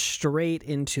going to get straight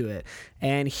into it.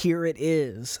 And here it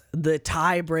is, the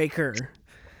tiebreaker,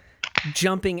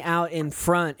 jumping out in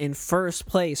front in first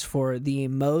place for the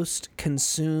most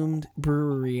consumed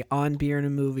brewery on Beer in a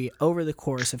Movie over the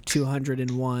course of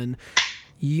 201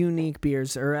 unique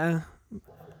beers. Or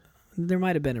there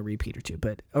might have been a repeat or two,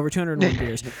 but over 201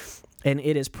 beers. And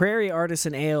it is Prairie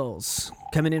Artisan Ales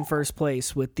coming in first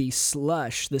place with the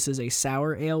Slush. This is a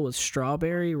sour ale with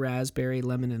strawberry, raspberry,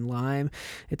 lemon, and lime.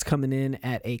 It's coming in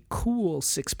at a cool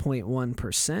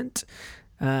 6.1%.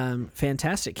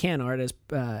 Fantastic can art, as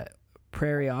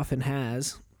Prairie often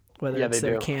has. Whether it's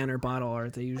their can or bottle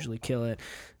art, they usually kill it.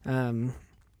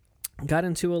 Got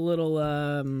into a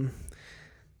little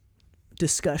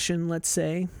discussion, let's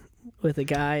say, with a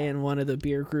guy in one of the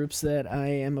beer groups that I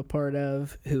am a part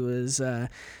of who is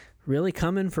really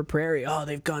coming for Prairie. Oh,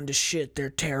 they've gone to shit.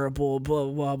 They're terrible, blah,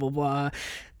 blah, blah, blah.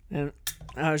 And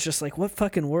I was just like, what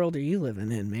fucking world are you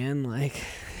living in, man? Like,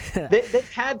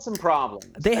 they've had some problems.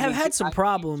 They have had some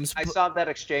problems. I saw that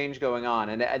exchange going on,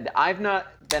 and I've not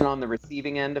been on the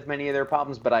receiving end of many of their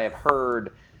problems, but I have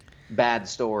heard bad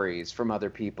stories from other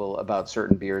people about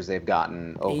certain beers they've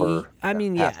gotten over. I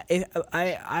mean, yeah.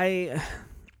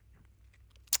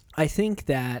 I think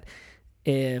that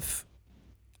if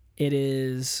it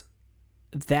is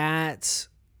that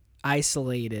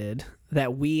isolated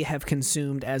that we have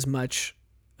consumed as much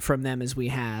from them as we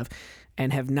have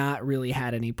and have not really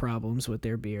had any problems with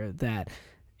their beer, that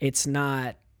it's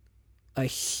not a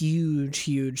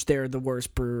huge they're the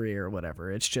worst brewery or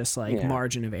whatever. It's just like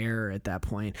margin of error at that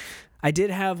point. I did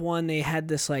have one, they had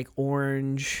this like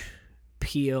orange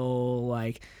peel,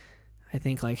 like I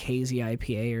think like hazy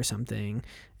IPA or something,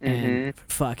 and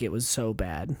fuck, it was so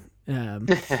bad.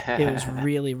 It was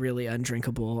really, really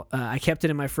undrinkable. I kept it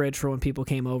in my fridge for when people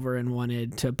came over and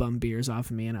wanted to bum beers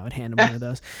off of me, and I would hand them one of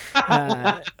those.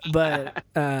 But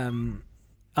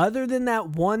other than that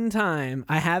one time,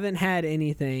 I haven't had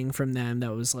anything from them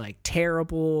that was like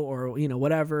terrible or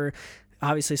whatever.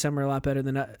 Obviously, some are a lot better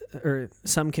than, or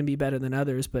some can be better than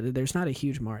others, but there's not a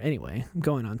huge mark. Anyway, I'm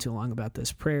going on too long about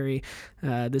this. Prairie,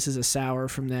 this is a sour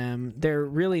from them. They're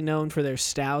really known for their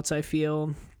stouts, I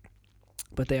feel,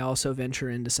 but they also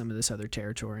venture into some of this other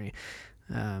territory.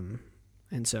 And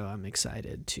so I'm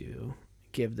excited to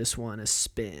give this one a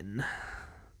spin.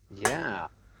 Yeah.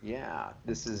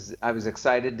 I was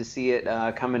excited to see it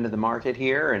come into the market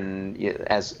here, and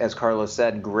as Carlos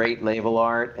said, great label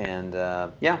art, and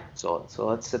so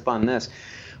let's sip on this.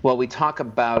 Well, we talk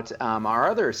about our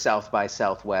other South by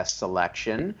Southwest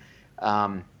selection,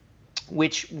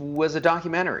 which was a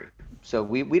documentary. So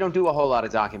we don't do a whole lot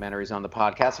of documentaries on the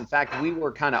podcast. In fact, we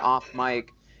were kind of off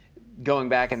mic going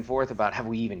back and forth about, have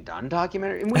we even done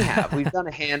documentary? And we have. We've done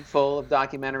a handful of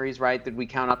documentaries, right? Did we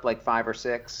count up like 5 or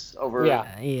 6 over?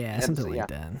 Yeah, something like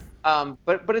that.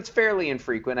 But it's fairly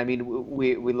infrequent. I mean,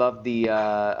 we love the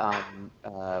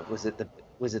was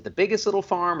it the Biggest Little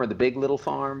Farm or the Big Little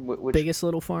Farm? Biggest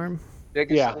Little Farm.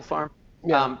 Little Farm.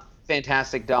 Yeah.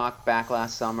 Fantastic doc back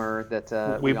last summer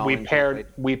that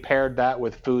we paired that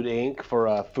with Food Inc. for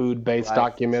a food-based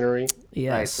documentary.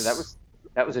 Yes. Right. So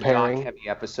that was a Pairing. doc-heavy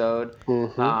episode.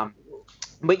 Mm-hmm.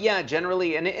 But yeah,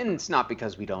 generally, and it's not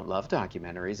because we don't love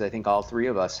documentaries. I think all 3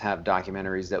 of us have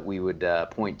documentaries that we would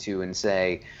point to and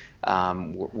say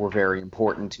were very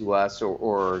important to us,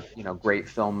 or great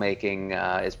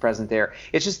filmmaking is present there.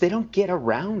 It's just they don't get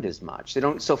around as much.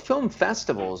 So film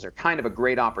festivals are kind of a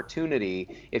great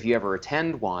opportunity if you ever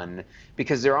attend one,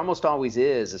 because there almost always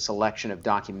is a selection of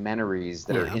documentaries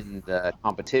that are in the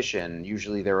competition,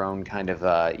 usually their own kind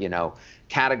of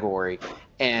category.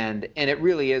 And it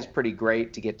really is pretty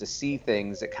great to get to see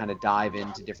things that kind of dive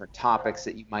into different topics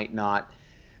that you might not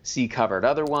see covered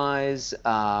otherwise.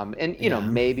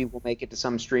 Maybe we'll make it to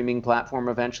some streaming platform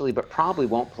eventually, but probably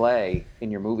won't play in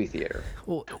your movie theater.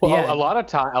 Well, a lot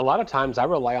of times I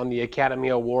rely on the Academy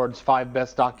Awards 5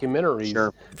 best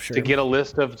documentaries to get a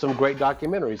list of some great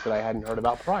documentaries that I hadn't heard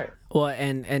about prior. Well,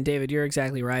 and David, you're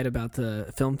exactly right about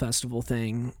the film festival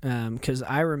thing, because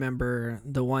I remember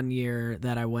the one year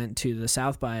that I went to the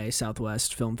South by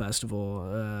Southwest Film Festival,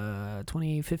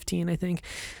 2015, I think.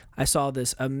 I saw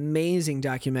this amazing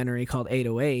documentary called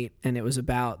 808, and it was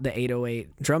about the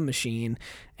 808 drum machine,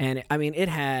 and it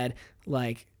had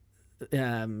like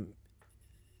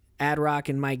Ad Rock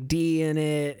and Mike D in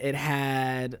it. It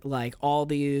had like all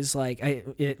these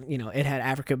it had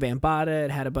Africa Bambaataa.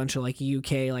 It had a bunch of like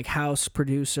UK like house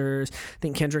producers. I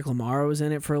think Kendrick Lamar was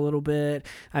in it for a little bit.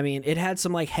 It had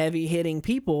some like heavy hitting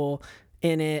people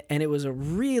in it, and it was a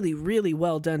really, really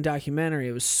well done documentary.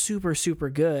 It was super, super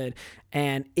good,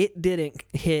 and it didn't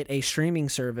hit a streaming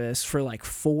service for like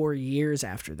 4 years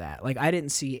after that. Like I didn't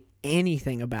see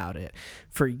anything about it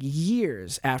for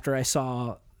years after I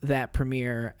saw that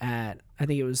premiere at, I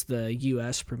think it was the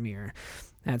US premiere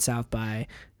at South by.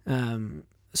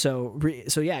 So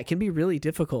yeah, it can be really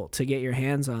difficult to get your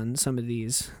hands on some of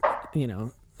these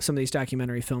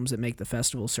documentary films that make the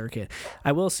festival circuit.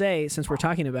 I will say, since we're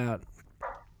talking about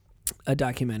a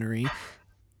documentary,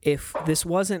 if this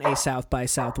wasn't a South by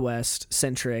Southwest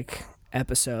centric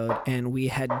episode and we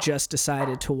had just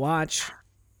decided to watch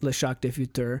Le Choc des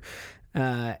Futurs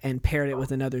and paired it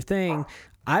with another thing,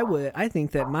 I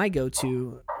think that my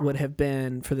go-to would have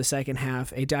been, for the second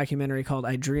half, a documentary called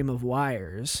I Dream of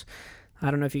Wires. I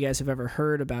don't know if you guys have ever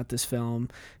heard about this film.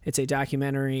 It's a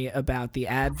documentary about the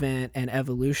advent and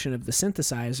evolution of the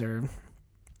synthesizer.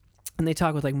 And they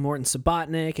talk with like Morton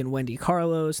Subotnick and Wendy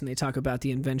Carlos, and they talk about the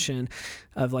invention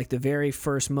of like the very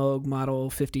first Moog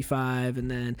Model 55, and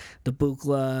then the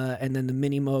Buchla, and then the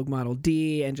Mini Moog Model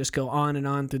D, and just go on and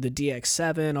on through the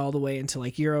DX7 all the way into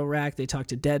like Eurorack. They talk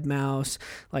to Deadmau5,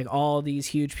 like all these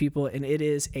huge people, and it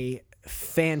is a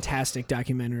fantastic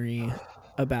documentary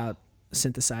about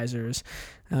synthesizers.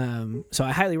 So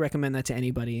I highly recommend that to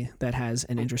anybody that has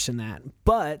an interest in that.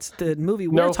 But the movie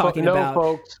we're talking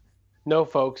about... No,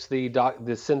 folks, the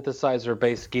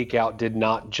synthesizer-based geek out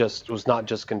was not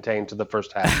just contained to the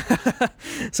first half.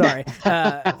 Sorry.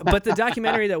 But the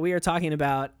documentary that we are talking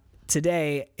about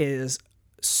today is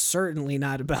certainly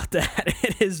not about that.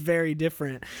 It is very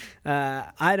different.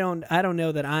 I don't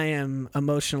know that I am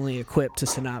emotionally equipped to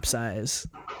synopsize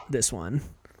this one.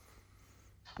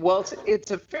 Well,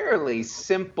 it's a fairly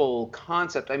simple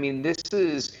concept. This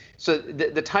is, so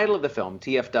the title of the film,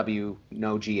 TFW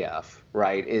No GF,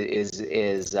 right, is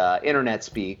internet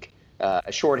speak,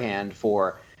 a shorthand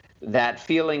for that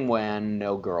feeling when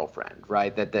no girlfriend,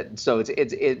 right? So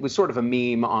it was sort of a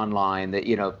meme online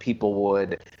that people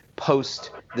would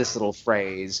post this little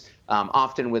phrase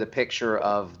often with a picture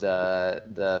of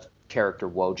the character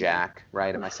Wojak,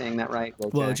 right? Am I saying that right?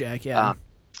 Wojak, yeah.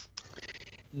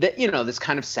 That, this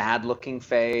kind of sad-looking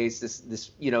face,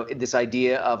 this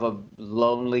idea of a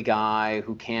lonely guy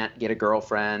who can't get a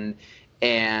girlfriend,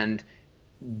 and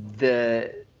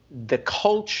the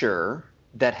culture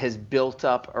that has built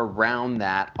up around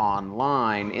that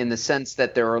online, in the sense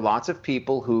that there are lots of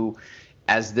people who,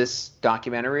 as this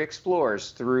documentary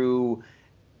explores through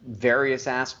various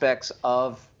aspects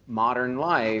of modern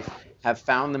life, have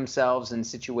found themselves in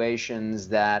situations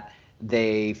that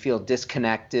they feel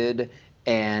disconnected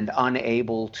and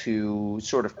unable to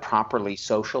sort of properly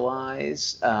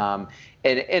socialize. And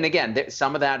again,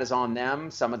 some of that is on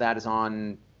them, some of that is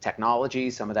on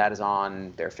technology, some of that is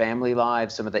on their family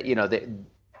lives, some of that, the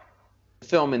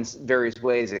film in various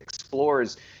ways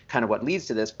explores kind of what leads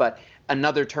to this. But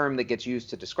another term that gets used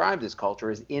to describe this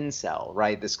culture is incel,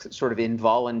 right? This sort of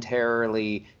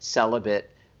involuntarily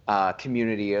celibate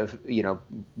community of, young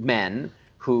men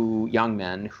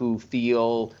who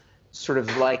feel sort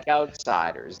of like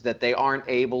outsiders, that they aren't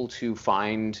able to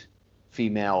find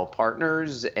female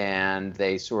partners, and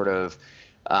they sort of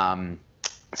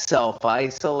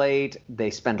self-isolate. They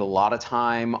spend a lot of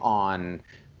time on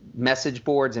message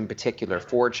boards, in particular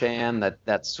 4chan.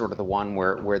 That's sort of the one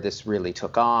where this really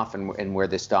took off, and where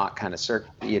this doc kind of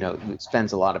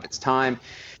spends a lot of its time.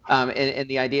 And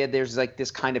the idea, there's like this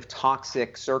kind of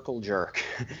toxic circle jerk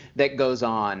that goes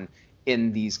on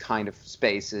in these kind of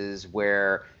spaces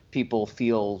where people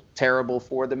feel terrible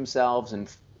for themselves and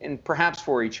perhaps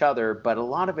for each other, but a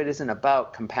lot of it isn't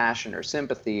about compassion or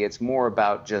sympathy. It's more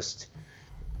about just,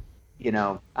 I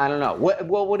don't know.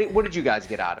 What did you guys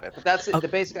get out of it? But that's it. The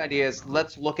basic idea is,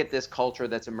 let's look at this culture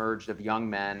that's emerged of young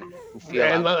men who feel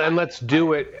and let's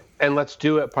do it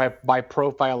by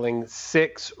profiling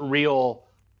 6 real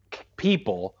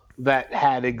people that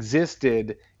had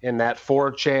existed in that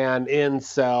 4chan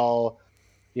incel,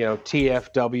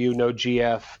 TFW, no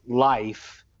GF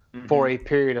life for a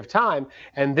period of time,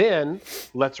 and then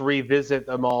let's revisit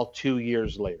them all 2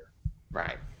 years later.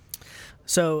 Right.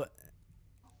 So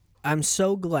I'm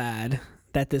so glad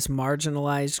that this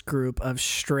marginalized group of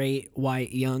straight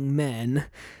white young men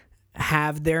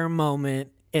have their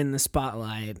moment in the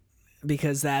spotlight,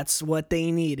 because that's what they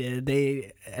needed.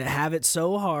 They have it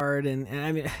so hard, and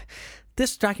I mean,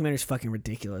 this documentary is fucking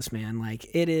ridiculous, man. Like,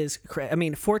 it is. I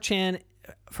mean, 4chan,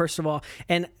 first of all,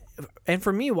 and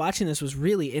for me, watching this was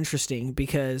really interesting,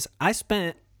 because I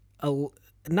spent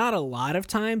not a lot of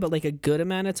time, but like a good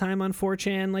amount of time on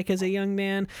 4chan, like as a young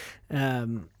man,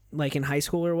 like in high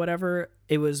school or whatever.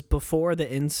 It was before the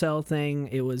incel thing.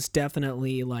 It was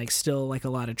definitely like still like a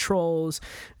lot of trolls,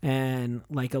 and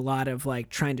like a lot of like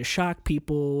trying to shock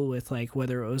people with like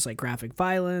whether it was like graphic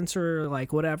violence or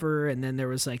like whatever. And then there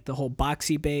was like the whole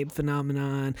Boxy Babe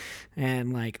phenomenon,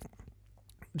 and like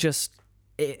just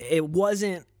it was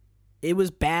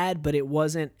bad, but it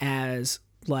wasn't as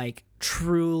like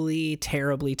truly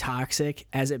terribly toxic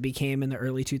as it became in the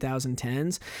early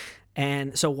 2010s.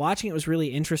 And so watching it was really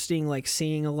interesting, like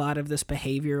seeing a lot of this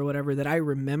behavior or whatever that I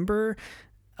remember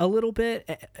a little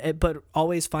bit, but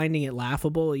always finding it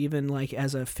laughable, even like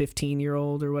as a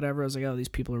 15-year-old or whatever. I was like, oh, these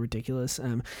people are ridiculous.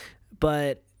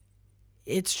 But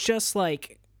it's just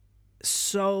like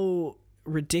so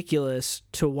ridiculous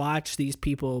to watch these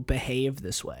people behave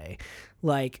this way.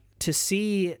 Like, to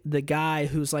see the guy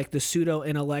who's like the pseudo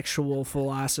intellectual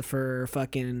philosopher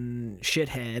fucking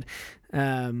shithead,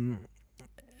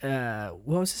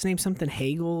 what was his name? Something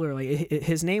Hegel, or like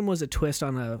his name was a twist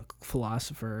on a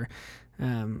philosopher. I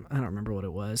don't remember what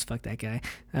it was. Fuck that guy.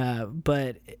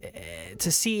 But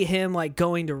to see him like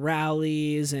going to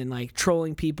rallies and like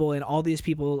trolling people, and all these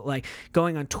people like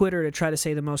going on Twitter to try to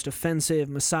say the most offensive,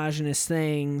 misogynist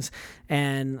things,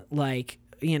 and like,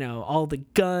 all the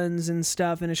guns and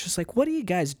stuff. And it's just like, what are you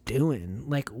guys doing?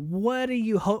 Like, what are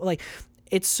you like?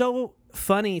 It's so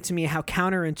funny to me how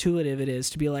counterintuitive it is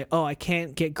to be like, oh, I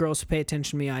can't get girls to pay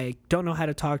attention to me. I don't know how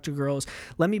to talk to girls.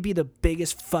 Let me be the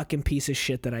biggest fucking piece of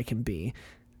shit that I can be.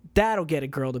 That'll get a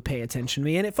girl to pay attention to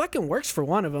me. And it fucking works for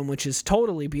one of them, which is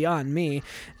totally beyond me.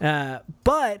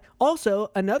 But also,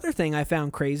 another thing I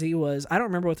found crazy was, I don't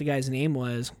remember what the guy's name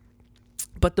was,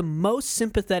 but the most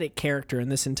sympathetic character in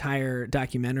this entire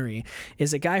documentary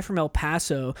is a guy from El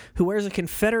Paso who wears a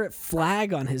Confederate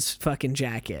flag on his fucking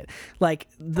jacket. Like,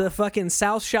 the fucking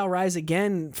South Shall Rise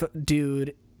Again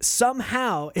dude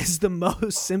somehow is the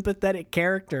most sympathetic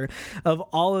character of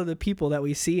all of the people that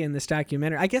we see in this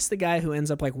documentary. I guess the guy who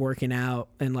ends up like working out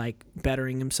and like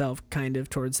bettering himself kind of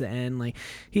towards the end, like,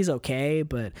 he's okay,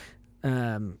 but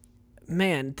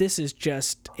man, this is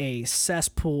just a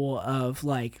cesspool of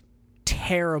like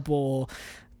terrible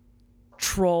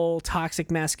troll,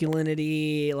 toxic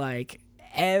masculinity, like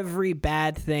every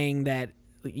bad thing that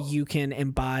you can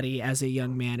embody as a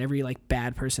young man, every like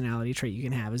bad personality trait you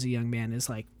can have as a young man is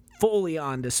like fully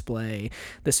on display.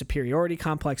 The superiority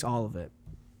complex, all of it.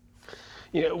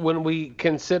 You know, when we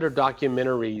consider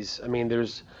documentaries, I mean,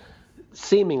 there's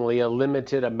seemingly a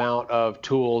limited amount of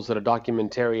tools that a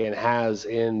documentarian has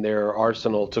in their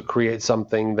arsenal to create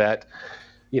something that,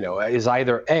 you know, is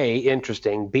either A,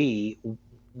 interesting, B,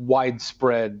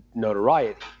 widespread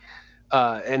notoriety.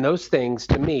 And those things,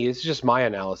 to me, it's just my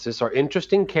analysis, are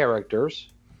interesting characters,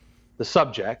 the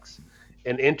subjects,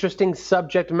 an interesting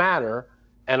subject matter,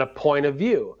 and a point of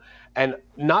view. And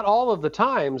not all of the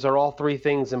times are all three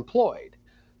things employed.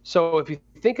 So if you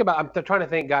think about, I'm trying to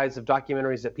think, guys, of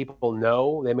documentaries that people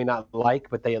know, they may not like,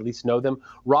 but they at least know them.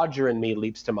 Roger and Me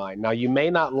leaps to mind. Now, you may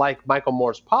not like Michael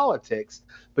Moore's politics,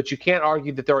 but you can't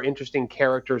argue that there are interesting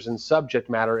characters and subject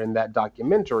matter in that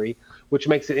documentary, which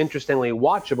makes it interestingly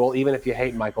watchable, even if you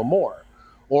hate Michael Moore.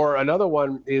 Or another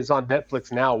one is on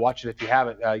Netflix now. Watch it if you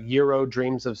haven't. Jiro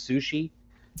Dreams of Sushi.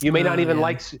 You may not even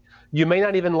like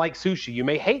sushi. You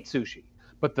may hate sushi.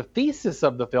 But the thesis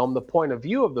of the film, the point of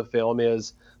view of the film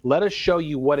is, let us show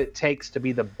you what it takes to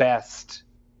be the best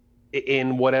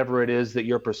in whatever it is that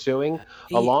you're pursuing,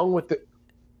 along with the...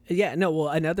 Yeah, no, well,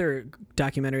 another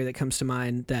documentary that comes to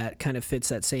mind that kind of fits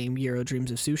that same Jiro Dreams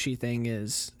of Sushi thing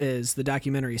is the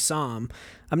documentary Somm.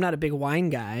 I'm not a big wine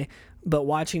guy, but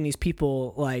watching these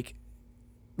people, like,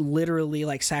 literally,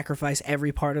 like, sacrifice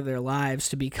every part of their lives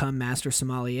to become master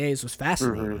sommeliers was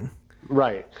fascinating. Mm-hmm.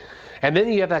 Right. And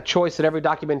then you have that choice that every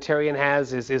documentarian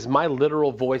has, is my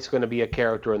literal voice going to be a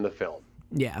character in the film?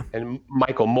 Yeah. And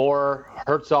Michael Moore,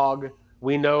 Herzog,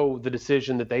 we know the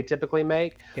decision that they typically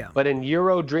make. Yeah. But in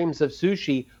Jiro Dreams of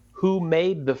Sushi, who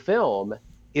made the film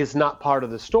is not part of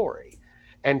the story.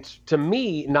 And to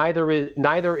me, neither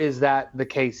is that the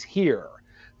case here,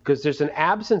 because there's an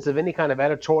absence of any kind of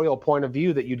editorial point of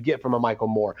view that you'd get from a Michael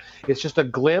Moore. It's just a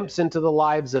glimpse into the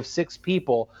lives of 6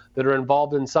 people that are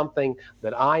involved in something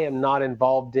that I am not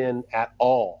involved in at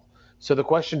all. So the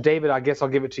question, David, I guess I'll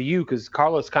give it to you, because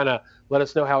Carlos kind of let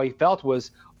us know how he felt, was,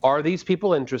 are these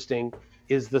people interesting?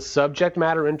 Is the subject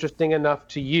matter interesting enough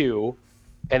to you?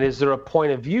 And is there a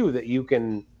point of view that you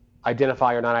can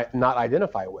identify or not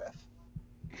identify with?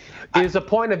 Is a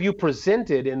point of view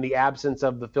presented in the absence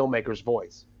of the filmmaker's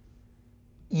voice?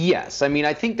 Yes. I mean,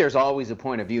 I think there's always a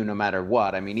point of view no matter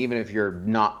what. I mean, even if you're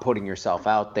not putting yourself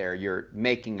out there, you're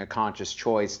making a conscious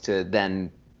choice to then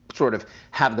sort of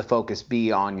have the focus be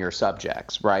on your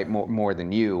subjects, right? More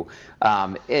than you.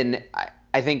 And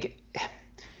I think,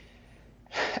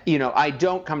 you know, I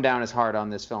don't come down as hard on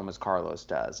this film as Carlos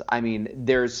does. I mean,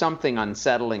 there's something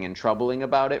unsettling and troubling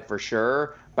about it for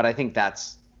sure, but I think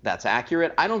that's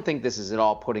accurate. I don't think this is at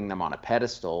all putting them on a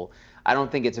pedestal. I don't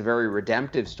think it's a very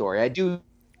redemptive story. I do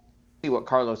see what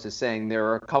Carlos is saying. There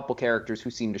are a couple characters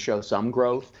who seem to show some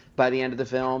growth by the end of the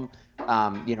film,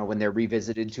 you know, when they're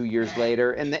revisited 2 years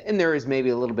later. And there is maybe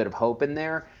a little bit of hope in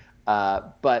there.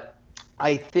 But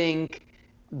I think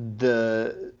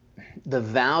the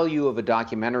value of a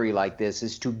documentary like this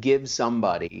is to give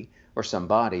somebody or some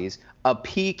bodies a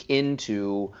peek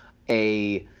into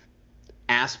a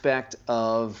aspect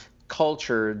of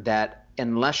culture that,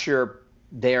 unless you're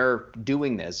there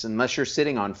doing this, unless you're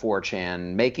sitting on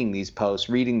 4chan making these posts,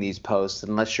 reading these posts,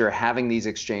 unless you're having these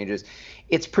exchanges,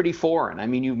 it's pretty foreign. I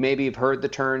mean, you maybe have heard the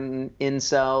term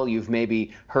incel, you've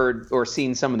maybe heard or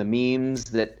seen some of the memes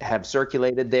that have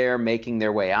circulated there, making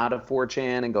their way out of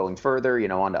 4chan and going further, you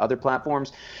know, onto other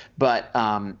platforms. But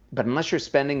unless you're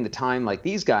spending the time like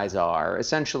these guys are,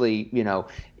 essentially, you know,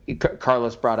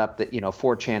 Carlos brought up that, you know,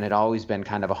 4chan had always been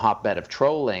kind of a hotbed of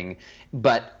trolling,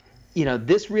 but, you know,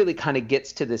 this really kind of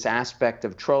gets to this aspect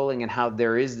of trolling and how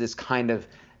there is this kind of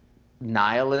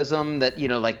nihilism that, you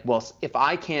know, like, well, if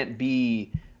I can't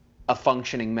be a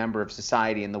functioning member of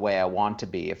society in the way I want to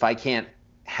be, if I can't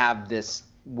have this,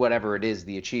 whatever it is,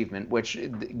 the achievement, which,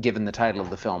 given the title of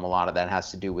the film, a lot of that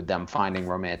has to do with them finding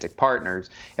romantic partners.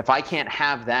 If I can't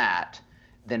have that,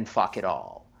 then fuck it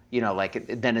all. You know,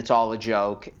 like, then it's all a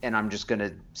joke, and I'm just going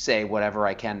to say whatever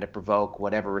I can to provoke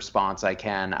whatever response I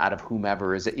can out of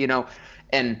whomever is it, you know.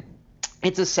 And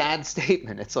it's a sad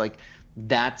statement. It's like,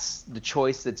 that's the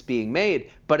choice that's being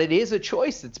made, but it is a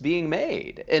choice that's being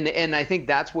made. And I think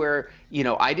that's where, you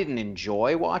know, I didn't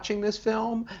enjoy watching this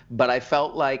film, but I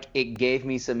felt like it gave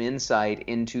me some insight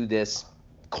into this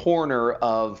corner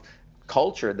of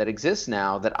culture that exists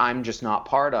now that I'm just not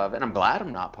part of, and I'm glad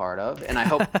I'm not part of, and I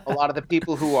hope a lot of the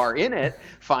people who are in it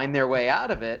find their way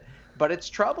out of it. But it's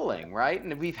troubling, right?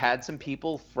 And we've had some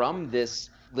people from this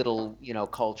little,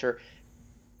 culture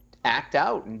act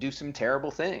out and do some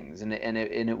terrible things, and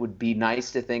it would be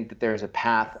nice to think that there's a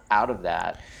path out of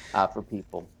that for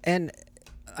people. And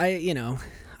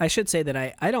I should say that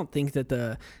I don't think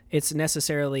that it's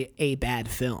necessarily a bad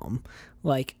film.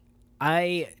 Like,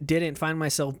 I didn't find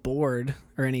myself bored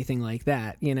or anything like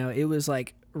that. It was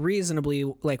like reasonably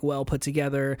like well put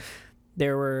together.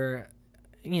 There were,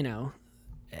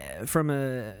 from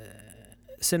a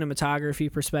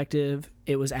cinematography perspective,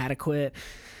 it was adequate.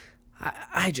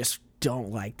 I just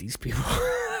don't like these people.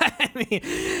 I mean,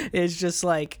 it's just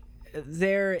like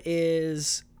there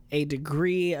is a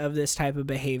degree of this type of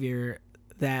behavior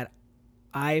that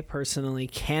I personally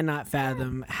cannot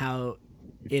fathom how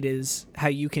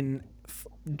you can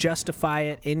justify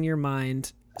it in your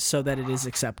mind so that it is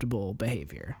acceptable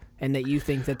behavior and that you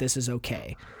think that this is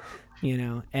okay,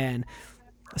 and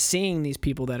seeing these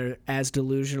people that are as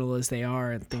delusional as they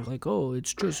are and think like, oh,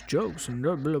 it's just jokes and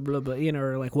blah, blah, blah, blah,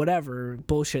 or like whatever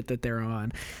bullshit that they're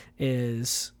on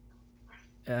is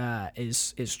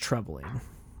troubling.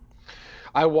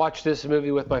 I watched this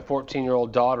movie with my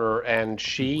 14-year-old daughter, and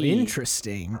she...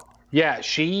 Interesting. Yeah,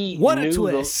 she... What a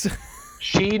twist.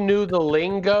 She knew the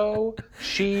lingo,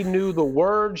 she knew the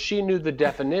words, she knew the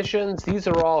definitions. These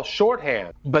are all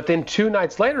shorthand. But then 2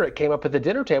 nights later, it came up at the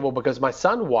dinner table because my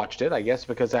son watched it, I guess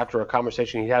because after a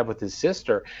conversation he had with his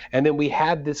sister. And then we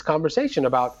had this conversation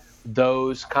about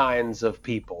those kinds of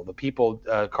people, the people,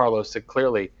 Carlos, that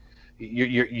clearly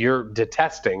you're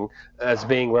detesting as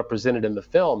being represented in the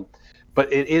film.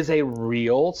 But it is a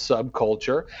real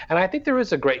subculture. And I think there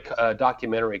is a great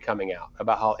documentary coming out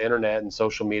about how internet and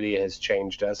social media has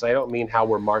changed us. I don't mean how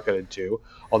we're marketed to,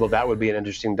 although that would be an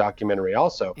interesting documentary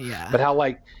also. Yeah. But how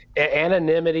like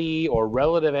anonymity or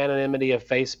relative anonymity of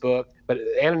Facebook, but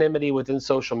anonymity within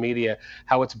social media,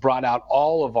 how it's brought out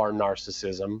all of our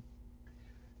narcissism.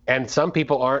 And some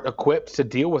people aren't equipped to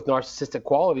deal with narcissistic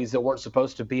qualities that weren't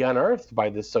supposed to be unearthed by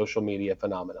this social media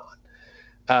phenomenon.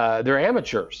 They're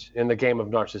amateurs in the game of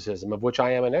narcissism, of which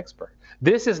I am an expert.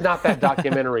 This is not that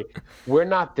documentary. We're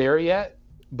not there yet,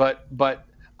 but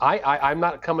I'm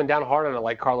not coming down hard on it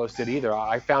like Carlos did either.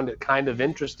 I found it kind of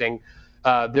interesting.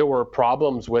 There were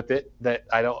problems with it that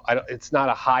I don't. It's not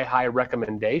a high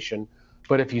recommendation,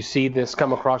 but if you see this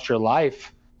come across your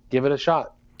life, give it a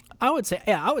shot. I would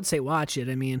say watch it.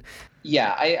 I mean,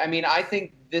 yeah, I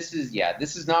think this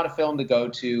is not a film to go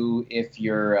to if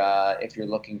you're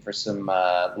looking for some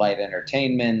light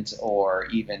entertainment or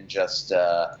even just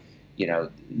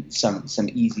some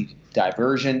easy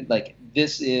diversion. Like,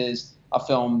 this is a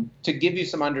film to give you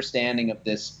some understanding of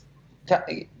this,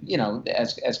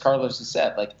 as Carlos has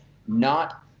said, like,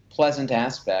 not pleasant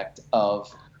aspect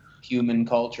of human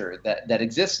culture that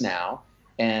exists now,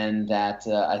 and that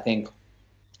I think.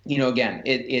 Again,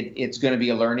 it's going to be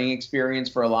a learning experience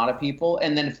for a lot of people.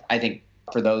 And then I think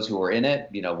for those who are in it,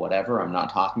 whatever, I'm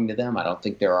not talking to them. I don't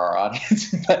think they're our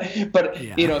audience. but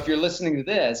yeah. If you're listening to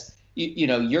this,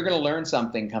 you're going to learn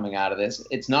something coming out of this.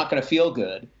 It's not going to feel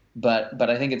good, but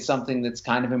I think it's something that's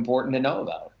kind of important to know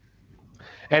about.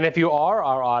 And if you are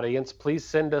our audience, please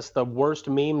send us the worst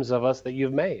memes of us that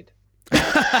you've made.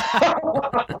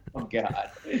 Oh, God.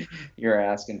 You're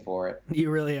asking for it. You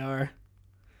really are.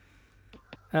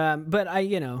 But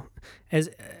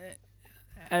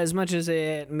as much as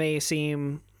it may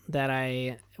seem that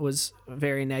I was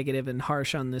very negative and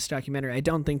harsh on this documentary, I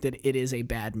don't think that it is a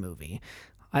bad movie.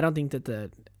 I don't think that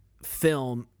the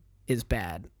film is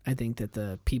bad. I think that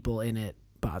the people in it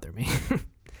bother me.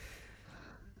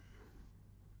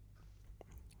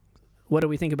 What do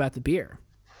we think about the beer?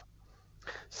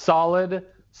 Solid.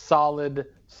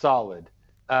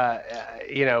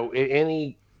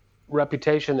 Any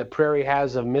reputation that Prairie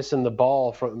has of missing the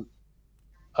mark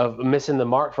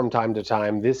from time to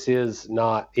time, this is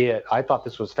not it. I thought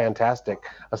this was fantastic.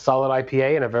 A solid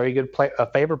IPA and a very good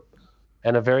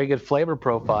flavor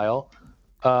profile.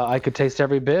 I could taste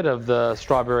every bit of the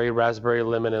strawberry, raspberry,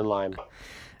 lemon, and lime.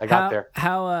 I got there.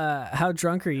 How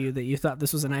drunk are you that you thought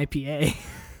this was an IPA?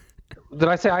 Did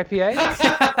I say IPA?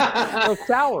 Oh,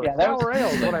 sour. Yeah, sour ale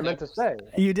is what I meant to say.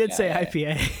 You did say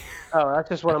IPA. Oh, that's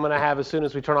just what I'm going to have as soon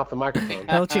as we turn off the microphone.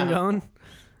 El Chingon?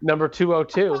 Number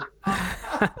 202.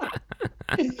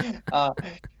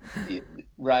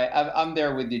 Right. I'm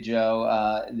there with you,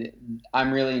 Joe.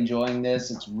 I'm really enjoying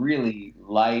this. It's really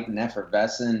light and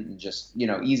effervescent and just,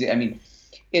 easy. I mean,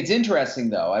 it's interesting,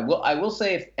 though. I will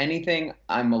say, if anything,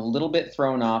 I'm a little bit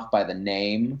thrown off by the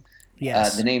name.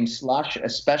 Yes. The name Slush,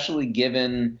 especially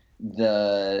given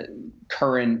the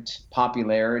current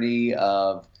popularity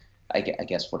of, I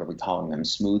guess, what are we calling them?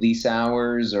 Smoothie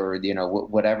sours, or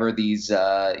whatever these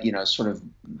sort of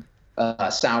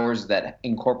sours that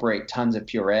incorporate tons of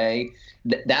puree.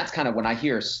 That's kind of when I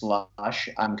hear slush,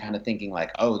 I'm kind of thinking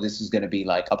like, oh, this is going to be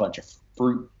like a bunch of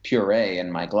fruit puree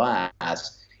in my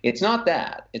glass. It's not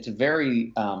that. It's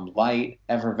very light,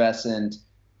 effervescent,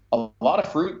 a lot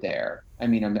of fruit there. I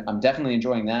mean, I'm definitely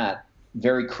enjoying that.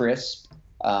 Very crisp.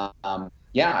 I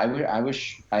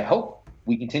hope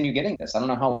we continue getting this. I don't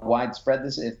know how widespread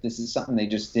this is, if this is something they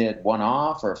just did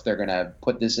one-off or if they're going to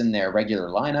put this in their regular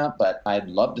lineup, but I'd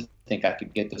love to think I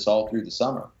could get this all through the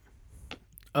summer.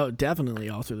 Oh, definitely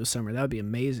all through the summer. That would be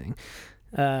amazing.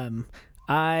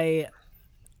 I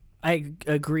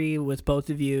agree with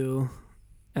both of you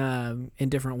in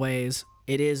different ways.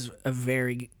 It is a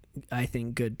very, I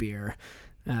think, good beer.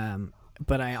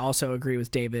 But I also agree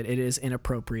with David. It is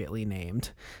inappropriately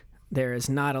named. There is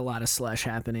not a lot of slush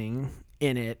happening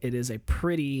in it. It is a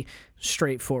pretty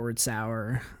straightforward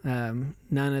sour. None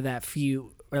of that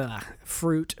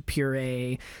fruit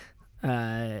puree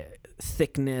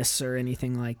thickness or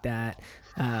anything like that.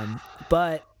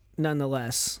 But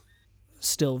nonetheless,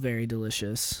 still very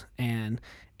delicious and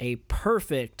a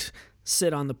perfect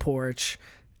sit on the porch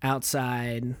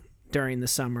outside during the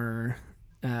summer,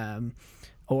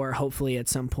 or hopefully at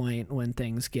some point when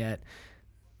things get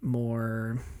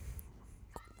more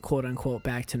quote unquote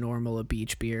back to normal, a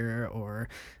beach beer or,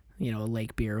 a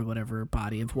lake beer or whatever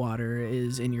body of water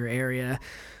is in your area.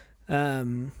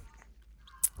 And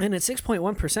at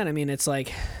 6.1%, I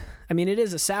mean, it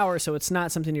is a sour, so it's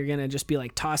not something you're going to just be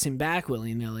like tossing back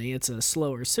willy-nilly. It's a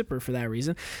slower sipper for that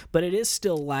reason, but it is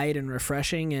still light and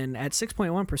refreshing, and at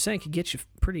 6.1% could get you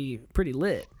pretty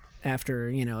lit after,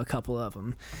 a couple of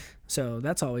them. So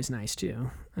that's always nice too.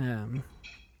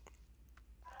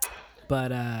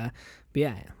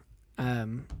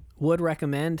 Would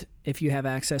recommend if you have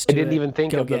access to it. I didn't even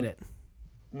think of get it.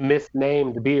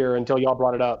 Misnamed beer until y'all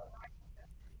brought it up.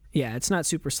 Yeah, it's not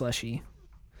super slushy,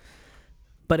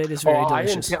 but it is very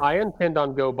delicious. I intend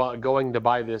on going to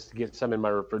buy this to get some in my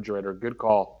refrigerator. Good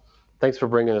call. Thanks for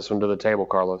bringing this one to the table,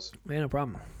 Carlos. Yeah, no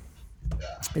problem.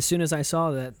 As soon as I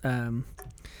saw that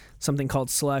something called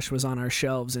slush was on our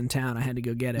shelves in town, I had to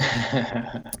go get it.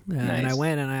 Nice. And I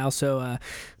went, and I also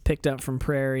picked up from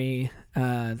Prairie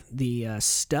the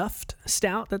stuffed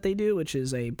stout that they do, which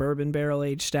is a bourbon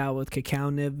barrel-aged stout with cacao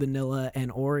nib, vanilla,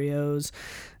 and Oreos.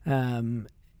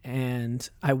 And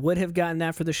I would have gotten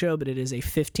that for the show, but it is a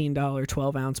 $15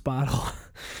 12-ounce bottle.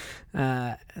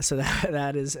 So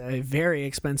that is a very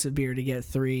expensive beer to get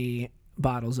 3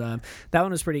 bottles of. That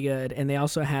one was pretty good. And they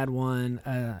also had one,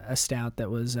 a stout that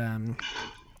was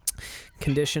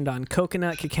conditioned on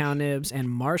coconut, cacao nibs, and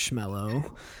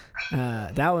marshmallow.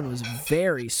 That one was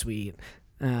very sweet.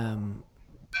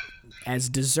 As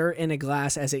dessert in a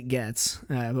glass as it gets,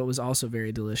 but was also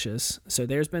very delicious. So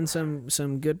there's been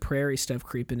some good Prairie stuff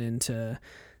creeping into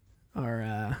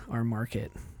our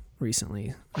market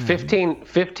recently.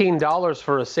 $15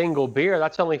 for a single beer.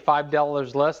 That's only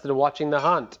 $5 less than watching The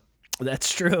Hunt.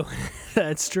 That's true.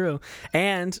 That's true.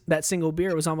 And that single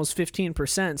beer was almost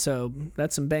 15%, so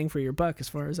that's some bang for your buck as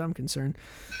far as I'm concerned.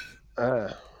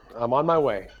 I'm on my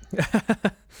way.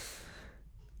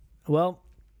 Well,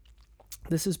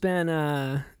 this has been,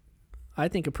 I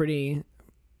think, a pretty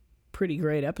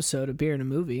great episode of Beer and a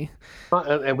Movie.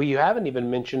 And you haven't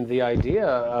even mentioned the idea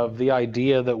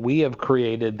that we have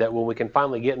created, that when we can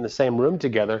finally get in the same room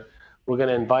together, we're going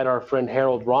to invite our friend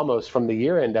Harold Ramos from the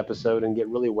year-end episode and get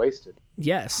really wasted.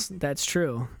 Yes, that's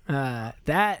true.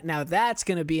 That's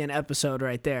going to be an episode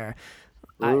right there.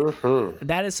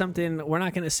 That is something, we're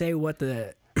not going to say what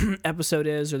the episode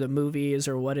is or the movie is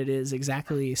or what it is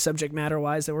exactly subject matter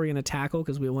wise that we're going to tackle,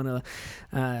 because we want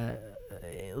to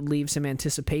leave some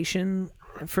anticipation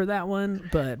for that one.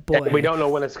 But boy, we don't know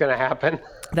when it's going to happen.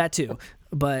 That too.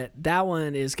 But that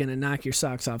one is going to knock your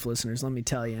socks off, listeners, let me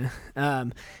tell you.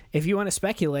 If you want to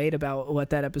speculate about what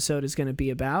that episode is going to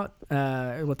be about,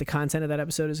 what the content of that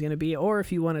episode is going to be, or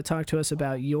if you want to talk to us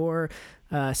about your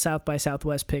South by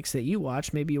Southwest picks that you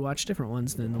watched, maybe you watched different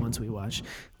ones than the ones we watched,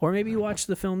 or maybe you watched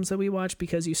the films that we watched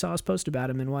because you saw us post about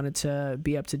them and wanted to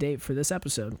be up to date for this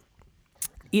episode.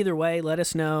 Either way, let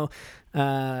us know.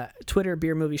 Twitter,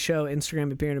 Beer Movie Show,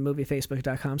 Instagram at Beer and a Movie,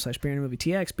 Facebook.com/Beer and a Movie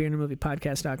TX,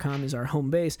 beerandamooviepodcast.com is our home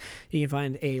base. You can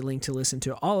find a link to listen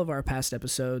to all of our past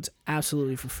episodes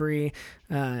absolutely for free.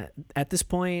 At this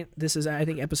point, this is, I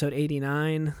think, episode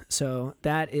 89. So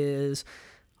that is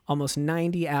almost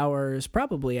 90 hours,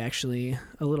 probably actually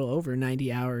a little over 90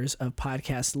 hours of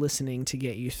podcast listening to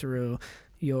get you through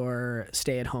your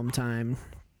stay-at-home time.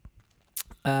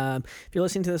 If you're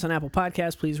listening to this on Apple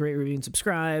Podcasts, please rate, review, and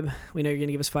subscribe. We know you're going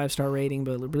to give us a 5-star rating,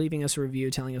 but leaving us a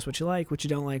review telling us what you like, what you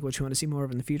don't like, what you want to see more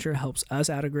of in the future helps us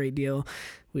out a great deal.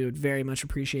 We would very much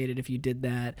appreciate it if you did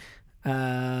that.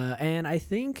 And I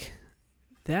think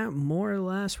that more or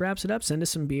less wraps it up. Send us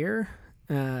some beer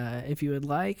if you would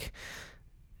like.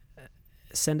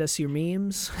 Send us your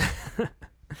memes.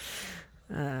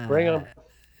 Bring them.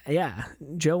 Yeah,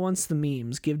 Joe wants the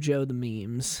memes. Give Joe the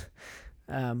memes.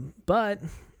 But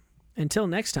until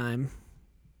next time,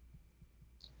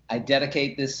 I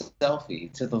dedicate this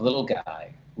selfie to the little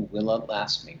guy who will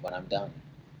outlast me when I'm done.